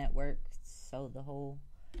for the network, so the whole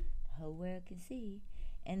world can see.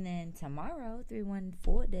 And then tomorrow,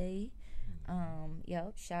 314 Day,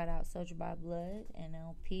 shout out Soldierbyblood,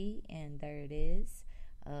 NLP, and there it is.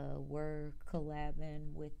 We're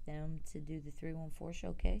collabing with them to do the 314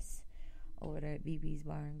 showcase over there at BB's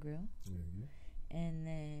Bar and Grill. Mm-hmm. And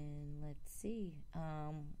then let's see,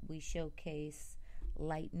 we showcase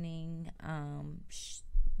Lightning,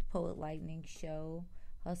 Poet Lightning show,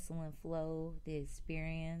 Hustle and Flow, the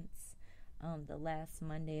experience, the last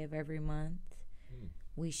Monday of every month.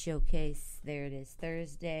 We showcase, there it is,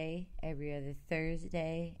 Thursday, every other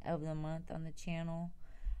Thursday of the month on the channel,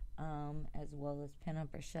 as well as Pin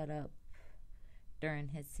Up or Shut Up during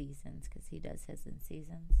his seasons, because he does his in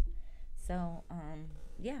seasons. So,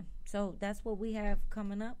 so that's what we have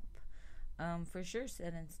coming up, for sure,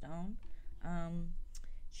 set in stone.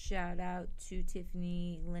 Shout out to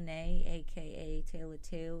Tiffany Lene, a.k.a. Taylor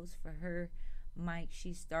Tales, for her mic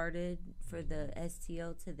she started for the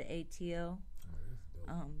STL to the ATL.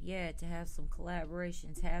 To have some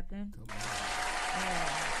collaborations happen.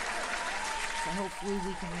 So hopefully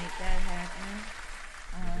we can make that happen.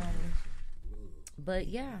 But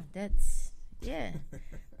yeah,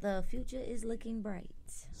 the future is looking bright.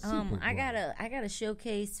 I got a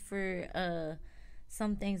showcase for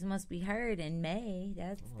Some Things Must Be Heard in May.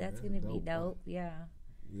 That's gonna be dope. Yeah.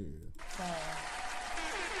 So,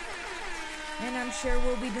 and I'm sure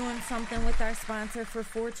we'll be doing something with our sponsor for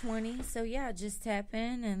 420. So yeah, just tap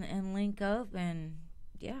in and link up and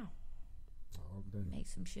make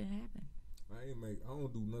some shit happen. I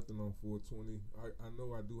don't do nothing on 420. I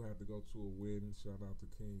know I do have to go to a wedding. Shout out to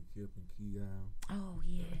King Kip and Key Al. Oh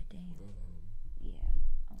yeah, damn.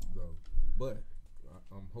 But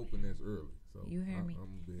I'm hoping that's early. So you hear me? I'm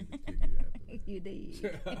gonna be able to kick it after that. You did.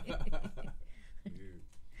 Yeah.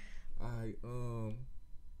 All right.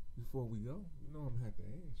 Before we go, you know I'm gonna have to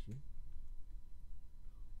ask you,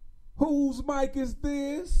 whose mic is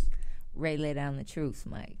this? Ray, lay down the truth,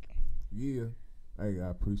 Mike. Yeah. Hey, I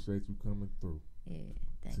appreciate you coming through. Yeah,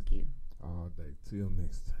 thank you. All day. Till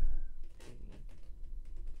next time.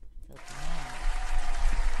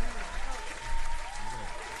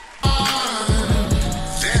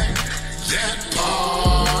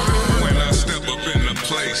 When I step up in the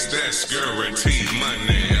place, that's guaranteed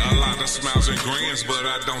money. A lot of smiles and grins, but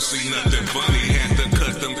I don't see nothing funny. Had to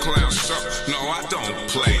cut them clowns short. No, I don't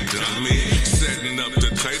play dummy. Setting up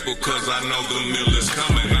the table, cause I know the meal is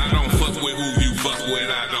coming. I don't fuck with who you fuck with,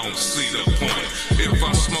 I don't see the point. If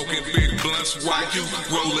I'm smoking big blunts, why you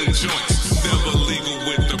rolling joints? Never legal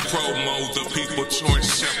with the promo, the people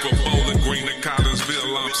choice. Chef for Bowling Green and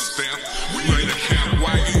Collinsville, I'm stamped. Great account,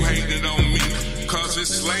 why you hating on me? Cause it's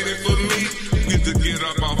slated for me. Get to get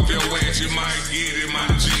up off your ass, you might get in my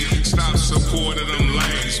G. Stop supporting them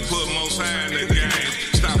lanes, put most high in the game.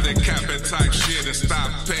 Stop that capping type shit and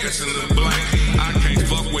stop passing the blame. I can't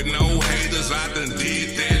fuck with no haters, I done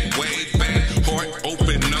did that way back. Heart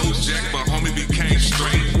open, nose jack, but homie became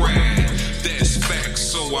straight rag. That's facts,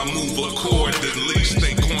 so I move accordingly.